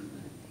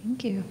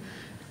 Thank you.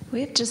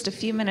 We have just a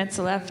few minutes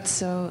left,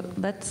 so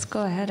let's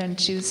go ahead and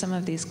choose some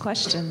of these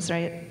questions,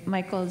 right?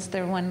 Michael, is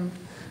there one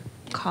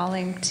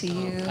calling to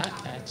you?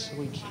 I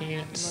actually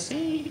can't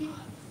see.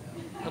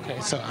 Okay,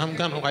 so I'm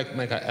gonna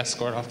make an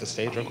escort off the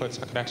stage real quick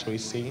so I can actually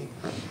see.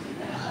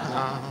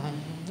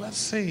 Let's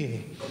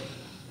see.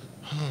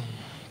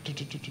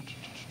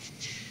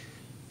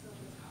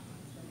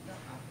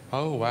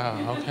 Oh,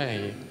 wow,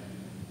 okay.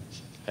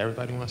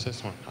 Everybody wants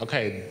this one.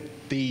 Okay,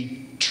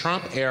 the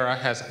Trump era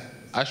has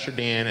ushered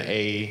in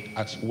a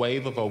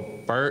wave of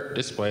overt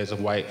displays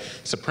of white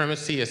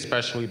supremacy,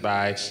 especially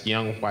by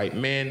young white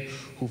men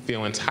who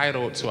feel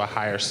entitled to a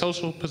higher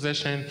social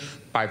position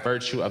by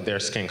virtue of their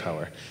skin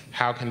color.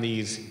 How can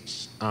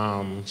these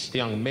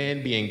young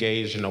men be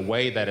engaged in a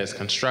way that is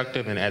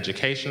constructive and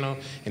educational,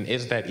 and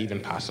is that even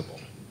possible?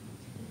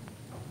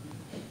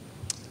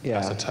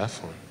 Yeah. That's a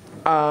tough one.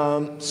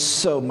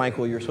 So,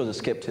 Michael, you're supposed to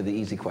skip to the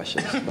easy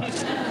questions.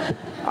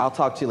 I'll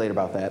talk to you later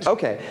about that.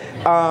 Okay.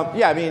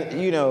 Yeah, I mean,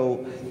 you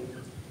know,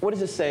 what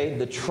does it say?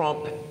 The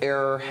Trump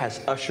era has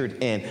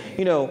ushered in.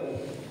 You know,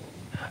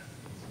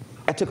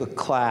 I took a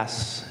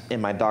class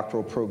in my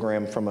doctoral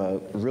program from a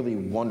really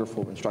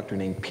wonderful instructor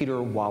named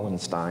Peter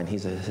Wallenstein.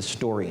 He's a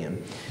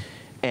historian.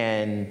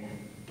 And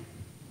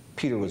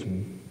Peter was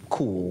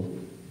cool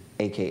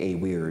AKA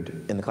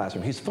weird, in the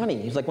classroom. He's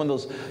funny. He's like one of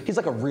those, he's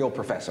like a real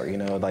professor, you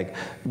know, like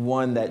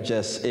one that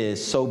just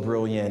is so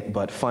brilliant,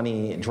 but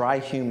funny, dry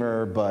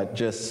humor, but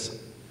just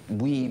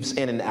weaves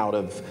in and out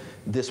of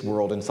this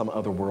world and some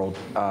other world,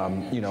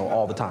 you know,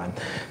 all the time.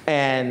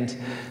 And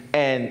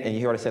you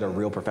hear what I said, a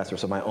real professor,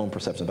 so my own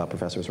perception about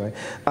professors, right?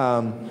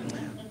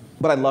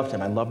 But I loved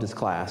him. I loved his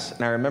class.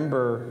 And I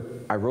remember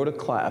I wrote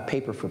a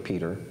paper for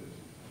Peter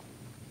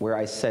where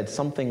I said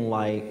something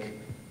like,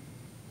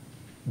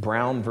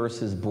 Brown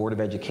versus Board of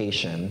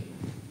Education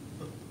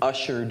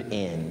ushered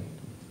in.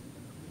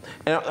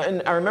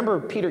 And I remember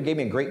Peter gave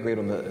me a great grade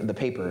on the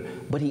paper,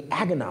 but he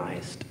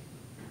agonized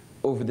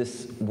over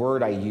this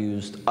word I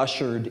used,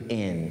 ushered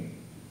in.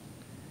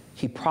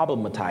 He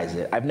problematized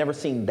it. I've never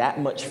seen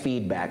that much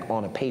feedback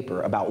on a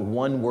paper about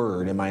one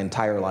word in my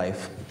entire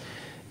life.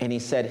 And he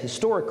said,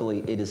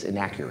 historically, it is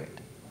inaccurate.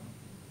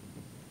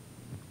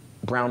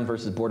 Brown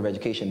versus Board of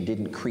Education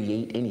didn't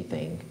create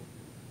anything.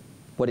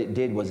 What it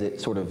did was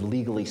it sort of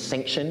legally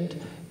sanctioned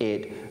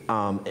it,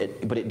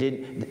 but it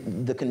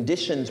did. The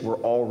conditions were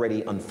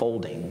already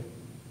unfolding,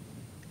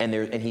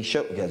 and he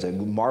showed, as a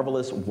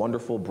marvelous,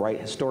 wonderful, bright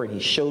historian, he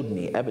showed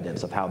me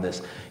evidence of how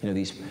this, you know,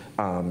 these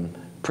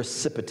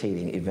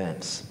precipitating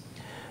events,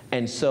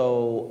 and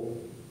so,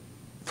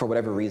 for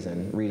whatever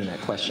reason, reading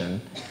that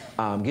question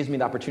gives me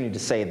the opportunity to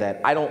say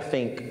that I don't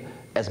think,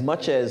 as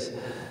much as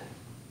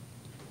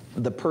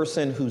the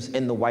person who's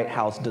in the White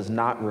House does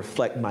not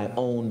reflect my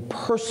own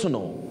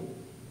personal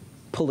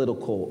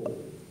political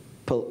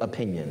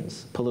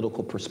opinions,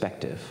 political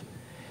perspective,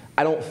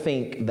 I don't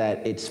think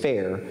that it's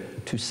fair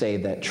to say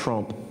that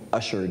Trump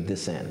ushered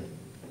this in.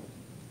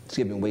 It's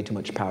giving way too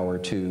much power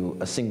to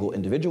a single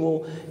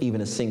individual,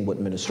 even a single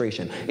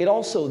administration. It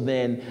also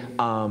then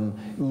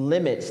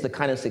limits the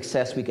kind of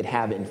success we could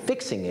have in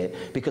fixing it,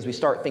 because we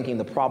start thinking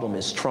the problem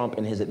is Trump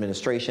and his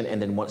administration,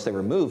 and then once they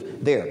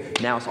remove,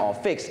 now it's all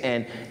fixed.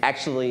 And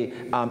actually,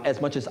 as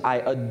much as I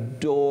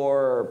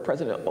adore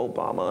President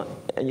Obama,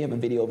 and you have a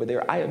video over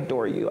there, I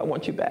adore you, I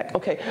want you back.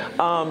 Okay.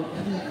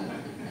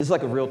 This is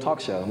like a real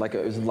talk show, like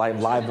it was live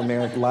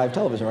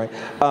television, right?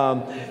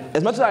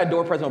 As much as I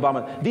adore President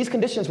Obama, these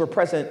conditions were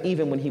present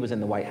even when he was in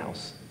the White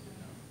House.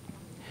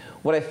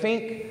 What I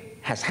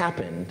think has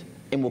happened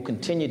and will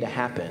continue to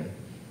happen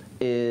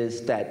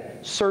is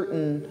that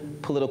certain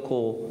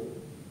political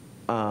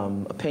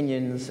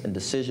opinions and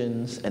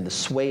decisions and the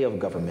sway of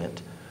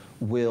government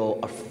will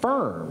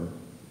affirm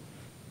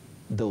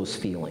those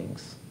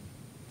feelings,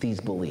 these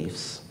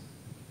beliefs,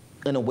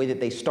 in a way that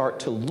they start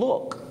to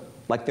look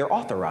like they're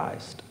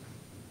authorized.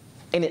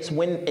 And it's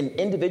when an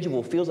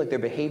individual feels like their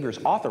behavior is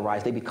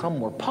authorized, they become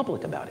more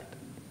public about it.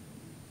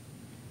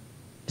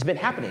 It's been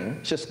happening,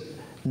 it's just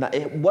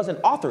it wasn't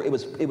it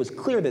was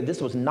clear that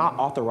this was not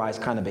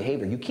authorized kind of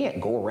behavior. You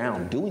can't go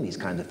around doing these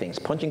kinds of things,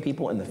 punching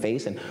people in the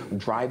face and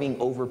driving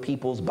over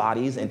people's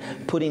bodies and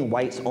putting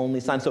whites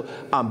only signs, so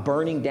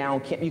burning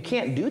down, you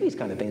can't do these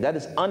kind of things. That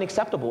is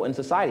unacceptable in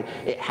society.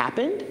 It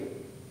happened,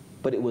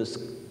 but it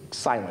was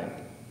silent,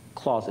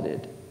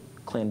 closeted,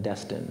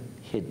 clandestine,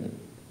 hidden.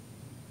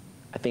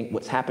 I think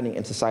what's happening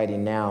in society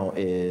now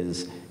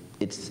is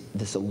it's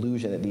this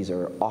illusion that these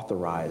are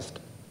authorized,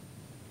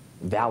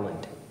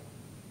 valid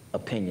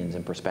opinions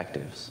and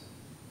perspectives.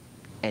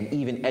 And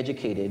even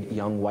educated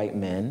young white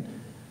men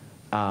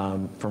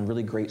from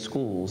really great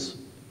schools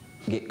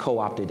get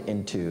co-opted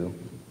into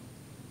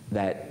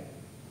that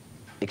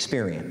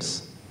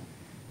experience.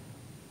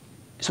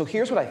 So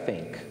here's what I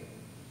think.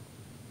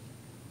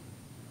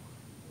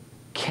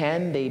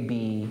 Can they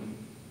be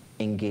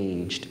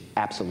engaged?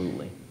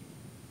 Absolutely.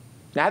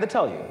 Now I have to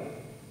tell you,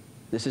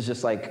 this is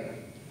just like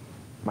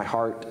my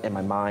heart and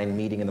my mind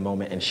meeting in the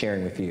moment and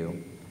sharing with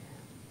you.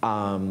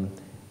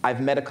 I've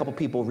met a couple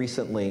people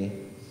recently,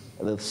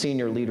 the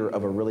senior leader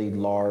of a really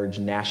large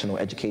national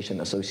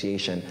education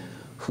association,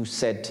 who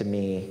said to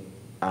me,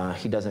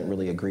 he doesn't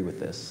really agree with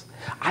this.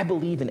 I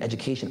believe in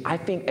education. I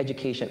think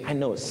education, I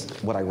know it's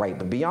what I write,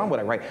 but beyond what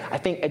I write, I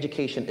think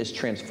education is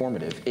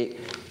transformative.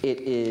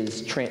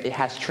 It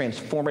has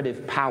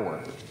transformative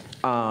power.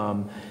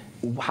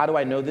 How do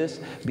I know this?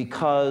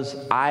 Because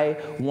I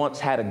once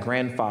had a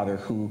grandfather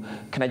who,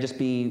 can I just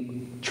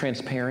be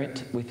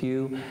transparent with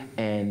you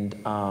and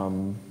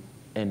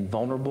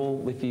vulnerable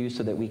with you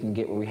so that we can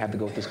get where we have to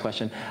go with this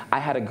question? I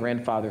had a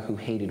grandfather who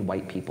hated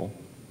white people.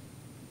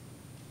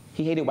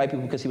 He hated white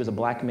people because he was a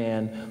black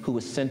man who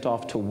was sent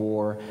off to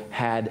war,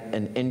 had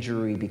an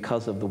injury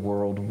because of the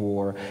World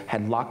War,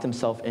 had locked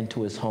himself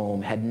into his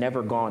home, had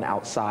never gone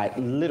outside.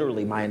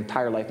 Literally, my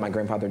entire life, my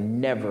grandfather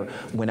never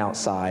went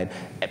outside.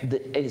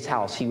 At his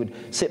house, he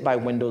would sit by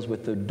windows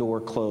with the door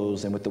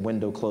closed and with the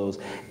window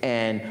closed,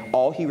 and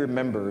all he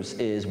remembers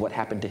is what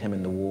happened to him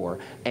in the war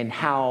and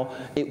how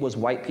it was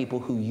white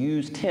people who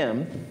used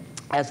him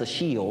as a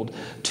shield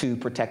to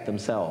protect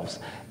themselves.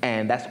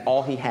 And that's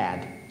all he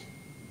had.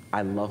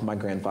 I love my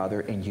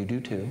grandfather, and you do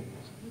too.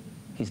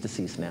 He's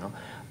deceased now.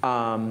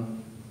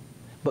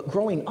 But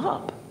growing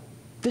up,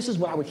 this is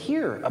what I would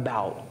hear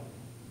about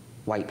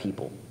white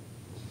people,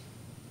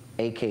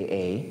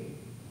 AKA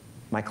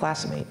my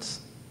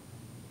classmates.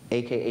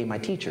 AKA my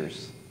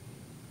teachers,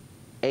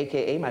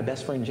 AKA my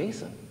best friend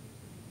Jason.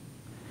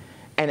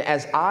 And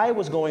as I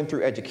was going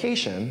through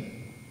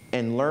education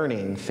and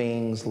learning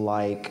things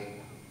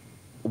like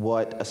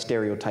what a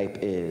stereotype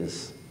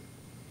is,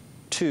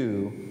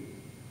 to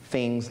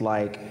things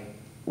like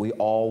we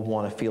all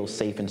want to feel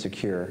safe and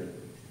secure,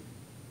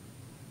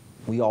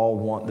 we all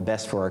want the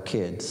best for our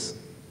kids,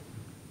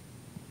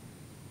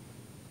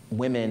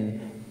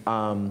 women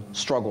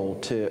struggle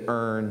to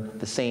earn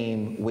the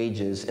same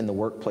wages in the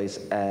workplace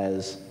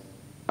as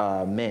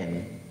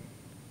men,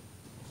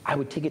 I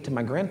would take it to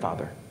my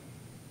grandfather.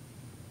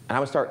 And I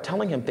would start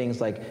telling him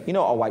things like, you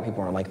know, all white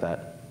people aren't like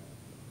that.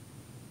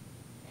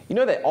 You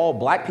know that all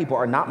black people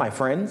are not my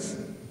friends?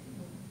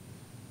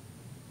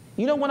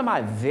 You know, one of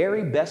my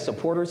very best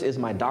supporters is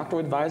my doctoral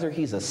advisor.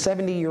 He's a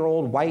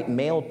 70-year-old white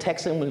male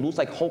Texan who looks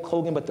like Hulk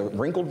Hogan, but the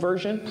wrinkled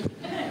version.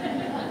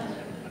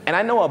 And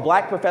I know a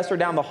black professor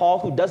down the hall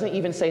who doesn't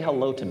even say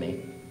hello to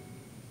me.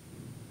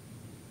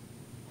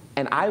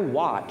 And I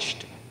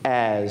watched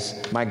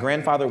as my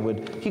grandfather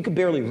he could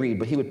barely read,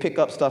 but he would pick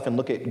up stuff and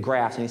look at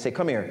graphs, and he'd say,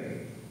 come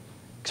here,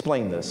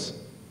 explain this.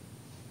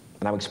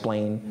 And I would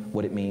explain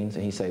what it means,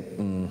 and he'd say,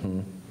 mm-hmm.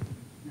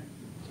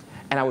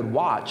 And I would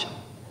watch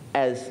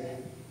as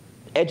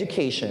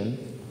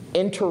education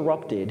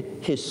interrupted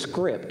his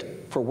script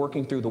for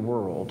working through the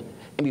world.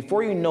 And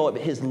before you know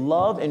it, his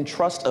love and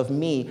trust of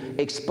me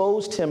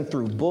exposed him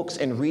through books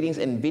and readings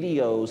and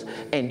videos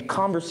and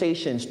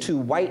conversations to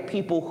white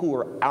people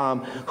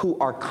who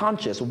are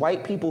conscious,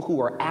 white people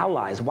who are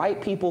allies,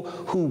 white people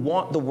who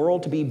want the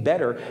world to be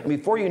better. And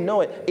before you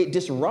know it, it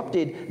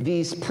disrupted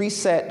these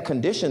preset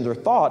conditions or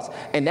thoughts,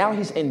 and now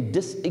he's in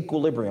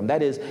disequilibrium.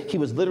 That is, he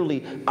was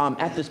literally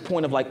at this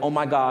point of like, oh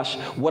my gosh,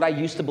 what I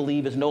used to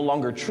believe is no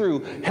longer true.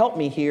 Help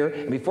me here.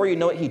 And before you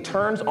know it, he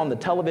turns on the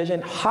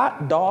television,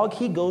 hot dog,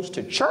 he goes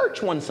to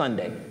church one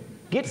Sunday,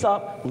 gets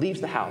up,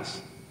 leaves the house.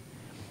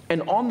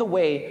 And on the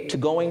way to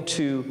going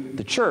to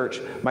the church,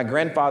 my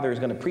grandfather is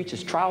going to preach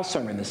his trial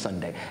sermon this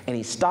Sunday, and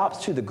he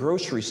stops to the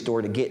grocery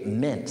store to get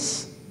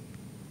mints.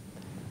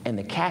 And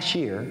the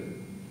cashier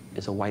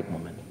is a white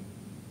woman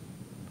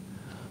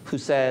who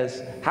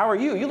says, how are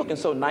you? You're looking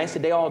so nice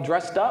today, all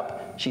dressed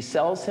up. She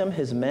sells him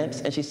his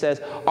mints, and she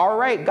says, all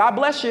right, God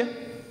bless you.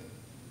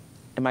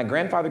 And my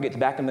grandfather gets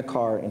back in the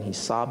car, and he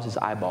sobs his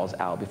eyeballs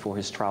out before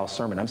his trial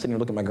sermon. I'm sitting here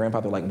looking at my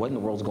grandfather like, what in the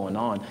world's going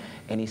on?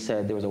 And he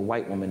said, there was a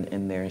white woman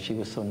in there, and she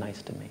was so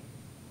nice to me.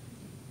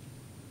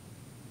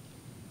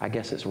 I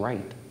guess it's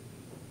right.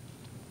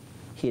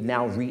 He had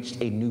now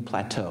reached a new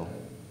plateau.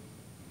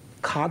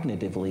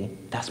 Cognitively,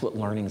 that's what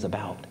learning is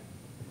about.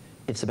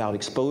 It's about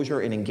exposure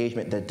and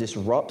engagement that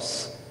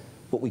disrupts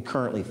what we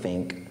currently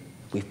think.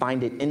 We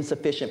find it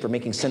insufficient for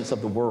making sense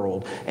of the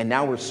world, and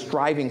now we're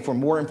striving for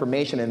more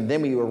information, and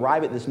then we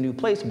arrive at this new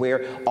place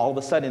where all of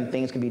a sudden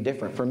things can be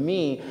different. For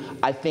me,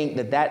 I think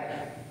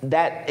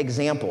that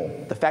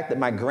example, the fact that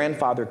my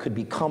grandfather could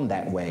become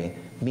that way,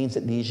 means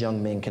that these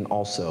young men can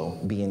also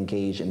be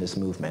engaged in this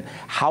movement.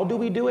 How do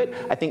we do it?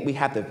 I think we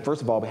have to,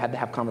 first of all, we have to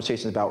have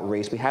conversations about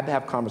race. We have to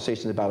have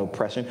conversations about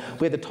oppression.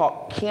 We have to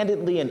talk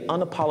candidly and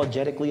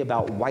unapologetically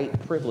about white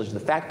privilege.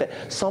 The fact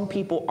that some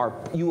people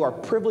you are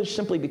privileged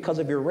simply because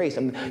of your race.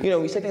 And, you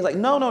know, we say things like,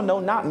 no,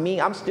 not me.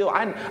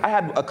 I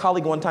had a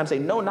colleague one time say,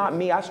 no, not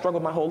me. I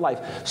struggled my whole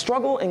life.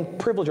 Struggle and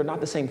privilege are not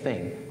the same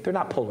thing. They're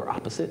not polar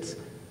opposites.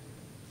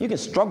 You can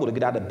struggle to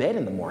get out of bed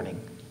in the morning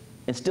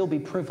and still be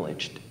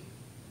privileged.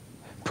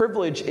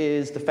 Privilege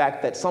is the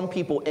fact that some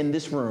people in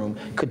this room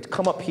could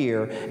come up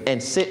here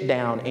and sit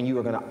down, and you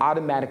are going to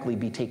automatically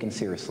be taken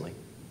seriously,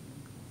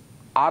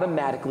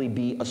 automatically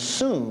be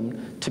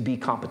assumed to be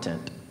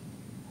competent.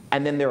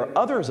 And then there are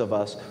others of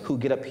us who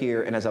get up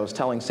here, and as I was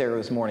telling Sarah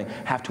this morning,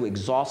 have to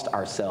exhaust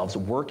ourselves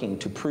working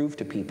to prove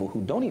to people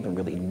who don't even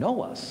really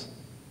know us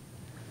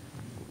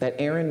that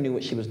Erin knew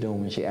what she was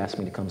doing when she asked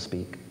me to come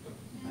speak.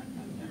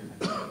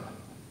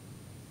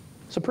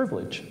 It's a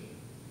privilege.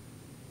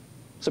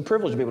 It's a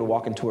privilege to be able to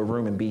walk into a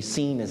room and be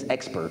seen as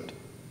expert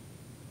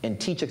and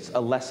teach us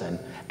a lesson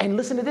and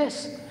listen to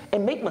this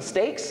and make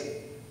mistakes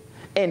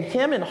and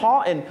hem and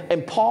haw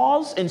and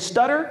pause and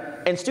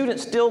stutter, and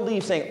students still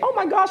leave saying, oh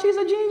my gosh, he's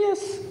a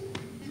genius.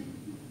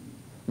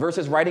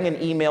 Versus writing an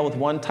email with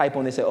one typo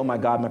and they say, oh my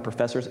God, my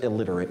professor's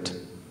illiterate.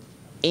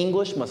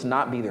 English must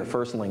not be their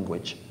first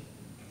language.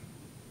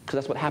 Because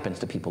that's what happens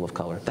to people of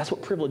color. That's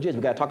what privilege is.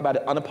 We've got to talk about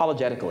it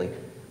unapologetically.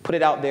 Put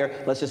it out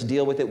there. Let's just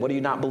deal with it. What do you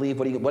not believe?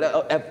 What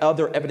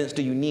other evidence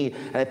do you need?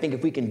 And I think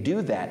if we can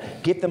do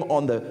that, get them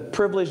on the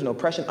privilege and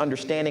oppression,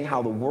 understanding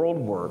how the world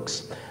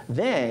works,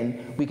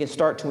 then we can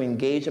start to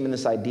engage them in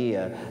this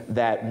idea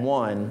that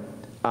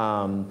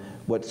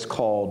what's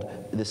called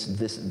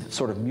this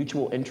sort of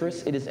mutual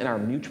interest. It is in our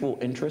mutual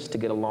interest to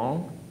get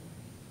along.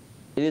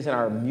 It is in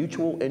our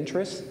mutual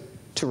interest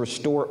to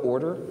restore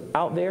order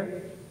out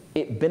there.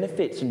 It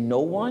benefits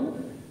no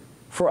one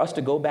for us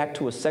to go back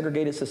to a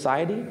segregated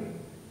society.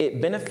 it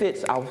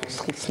benefits, I'll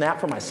snap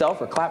for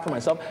myself or clap for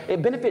myself,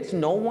 it benefits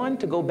no one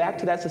to go back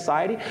to that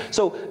society.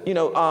 So,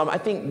 I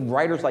think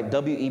writers like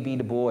W.E.B.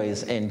 Du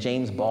Bois and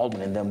James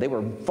Baldwin and them, they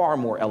were far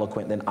more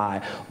eloquent than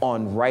I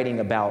on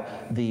writing about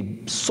the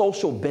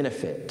social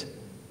benefit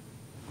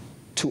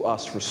to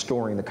us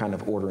restoring the kind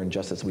of order and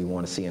justice we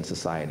want to see in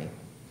society.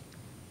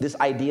 This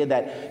idea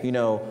that,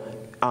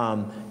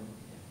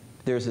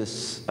 there's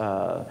this,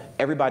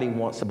 everybody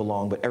wants to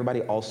belong, but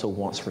everybody also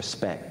wants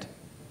respect.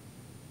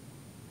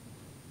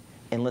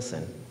 And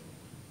listen,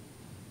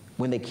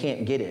 when they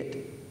can't get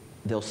it,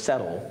 they'll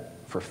settle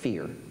for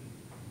fear.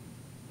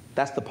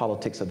 That's the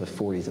politics of the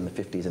 40s and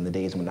the 50s and the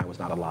days when I was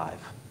not alive.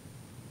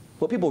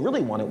 What people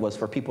really wanted was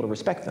for people to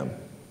respect them.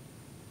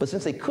 But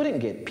since they couldn't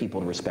get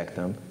people to respect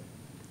them,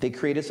 they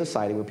created a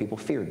society where people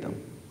feared them.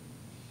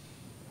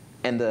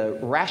 And the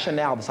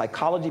rationale, the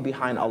psychology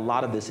behind a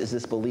lot of this is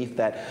this belief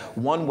that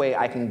one way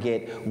I can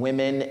get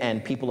women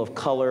and people of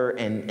color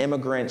and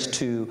immigrants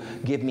to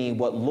give me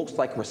what looks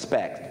like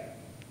respect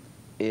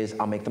is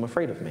I'll make them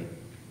afraid of me.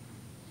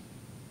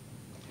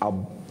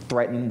 I'll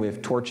threaten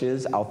with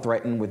torches, I'll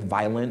threaten with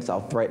violence,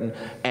 I'll threaten,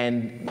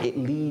 and it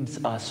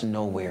leads us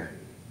nowhere.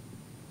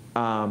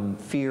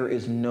 Fear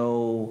is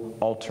no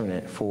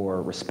alternate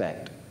for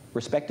respect.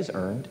 Respect is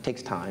earned, it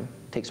takes time,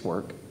 it takes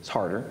work, it's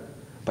harder.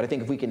 But I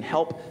think if we can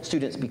help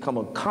students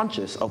become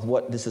conscious of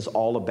what this is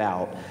all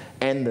about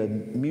and the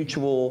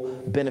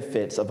mutual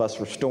benefits of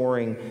us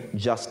restoring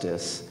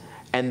justice,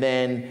 and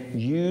then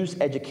use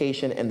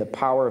education and the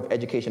power of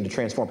education to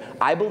transform.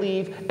 I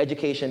believe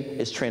education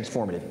is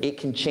transformative. It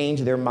can change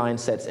their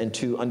mindsets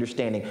into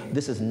understanding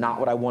this is not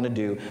what I want to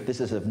do,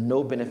 this is of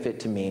no benefit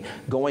to me,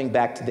 going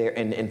back to their,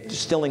 and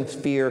instilling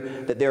fear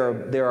that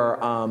there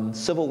are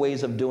civil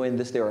ways of doing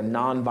this, there are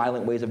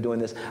nonviolent ways of doing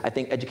this. I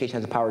think education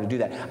has the power to do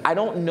that. I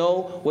don't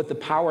know what the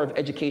power of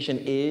education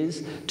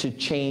is to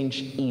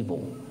change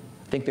evil.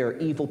 I think there are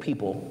evil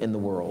people in the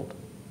world.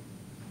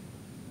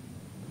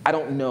 I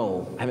don't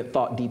know, I haven't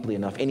thought deeply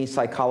enough. Any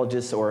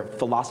psychologists or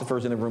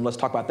philosophers in the room, let's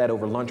talk about that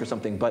over lunch or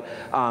something. But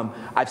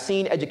I've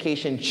seen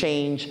education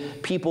change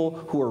people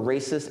who are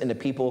racist into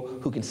people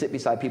who can sit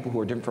beside people who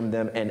are different from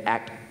them and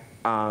act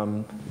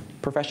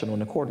professional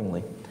and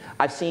accordingly.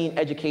 I've seen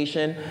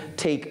education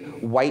take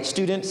white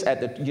students at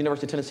the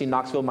University of Tennessee,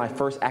 Knoxville, my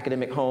first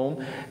academic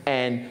home,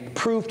 and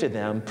prove to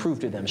them,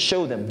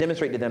 show them,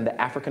 demonstrate to them that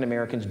African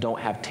Americans don't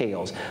have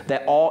tails,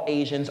 that all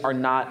Asians are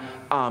not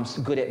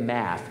good at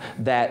math,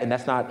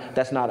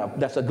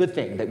 that's a good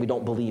thing, that we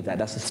don't believe that.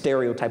 That's a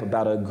stereotype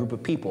about a group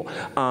of people.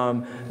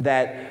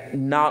 That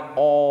not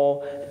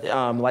all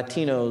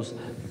Latinos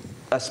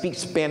speak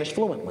Spanish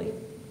fluently.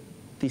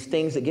 These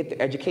things that get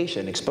the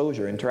education,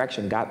 exposure,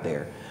 interaction got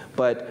there.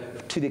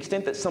 But to the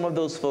extent that some of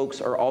those folks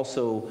are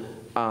also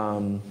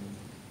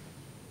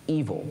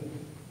evil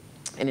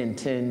and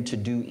intend to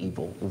do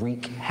evil,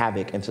 wreak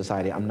havoc in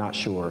society, I'm not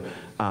sure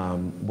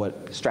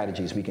what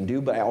strategies we can do.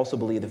 But I also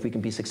believe if we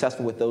can be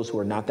successful with those who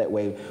are not that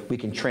way, we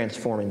can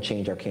transform and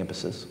change our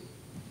campuses.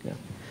 Yeah.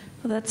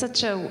 Well, that's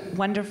such a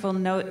wonderful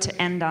note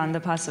to end on, the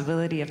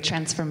possibility of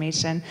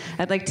transformation.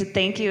 I'd like to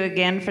thank you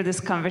again for this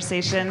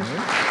conversation.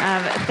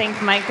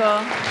 Thank Michael,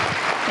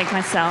 thank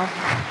myself.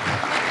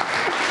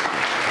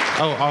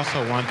 Oh,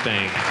 also one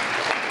thing.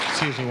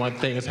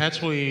 It's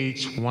actually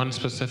one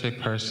specific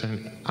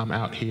person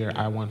out here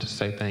I want to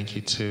say thank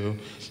you to.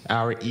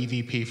 Our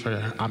EVP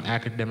for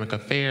Academic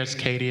Affairs,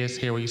 Katie, is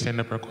here. Will you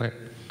stand up real quick?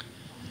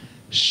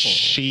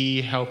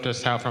 She helped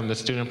us out from the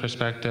student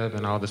perspective,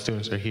 and all the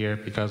students are here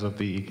because of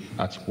the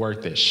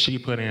work that she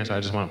put in, so I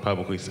just want to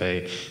publicly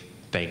say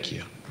thank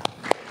you.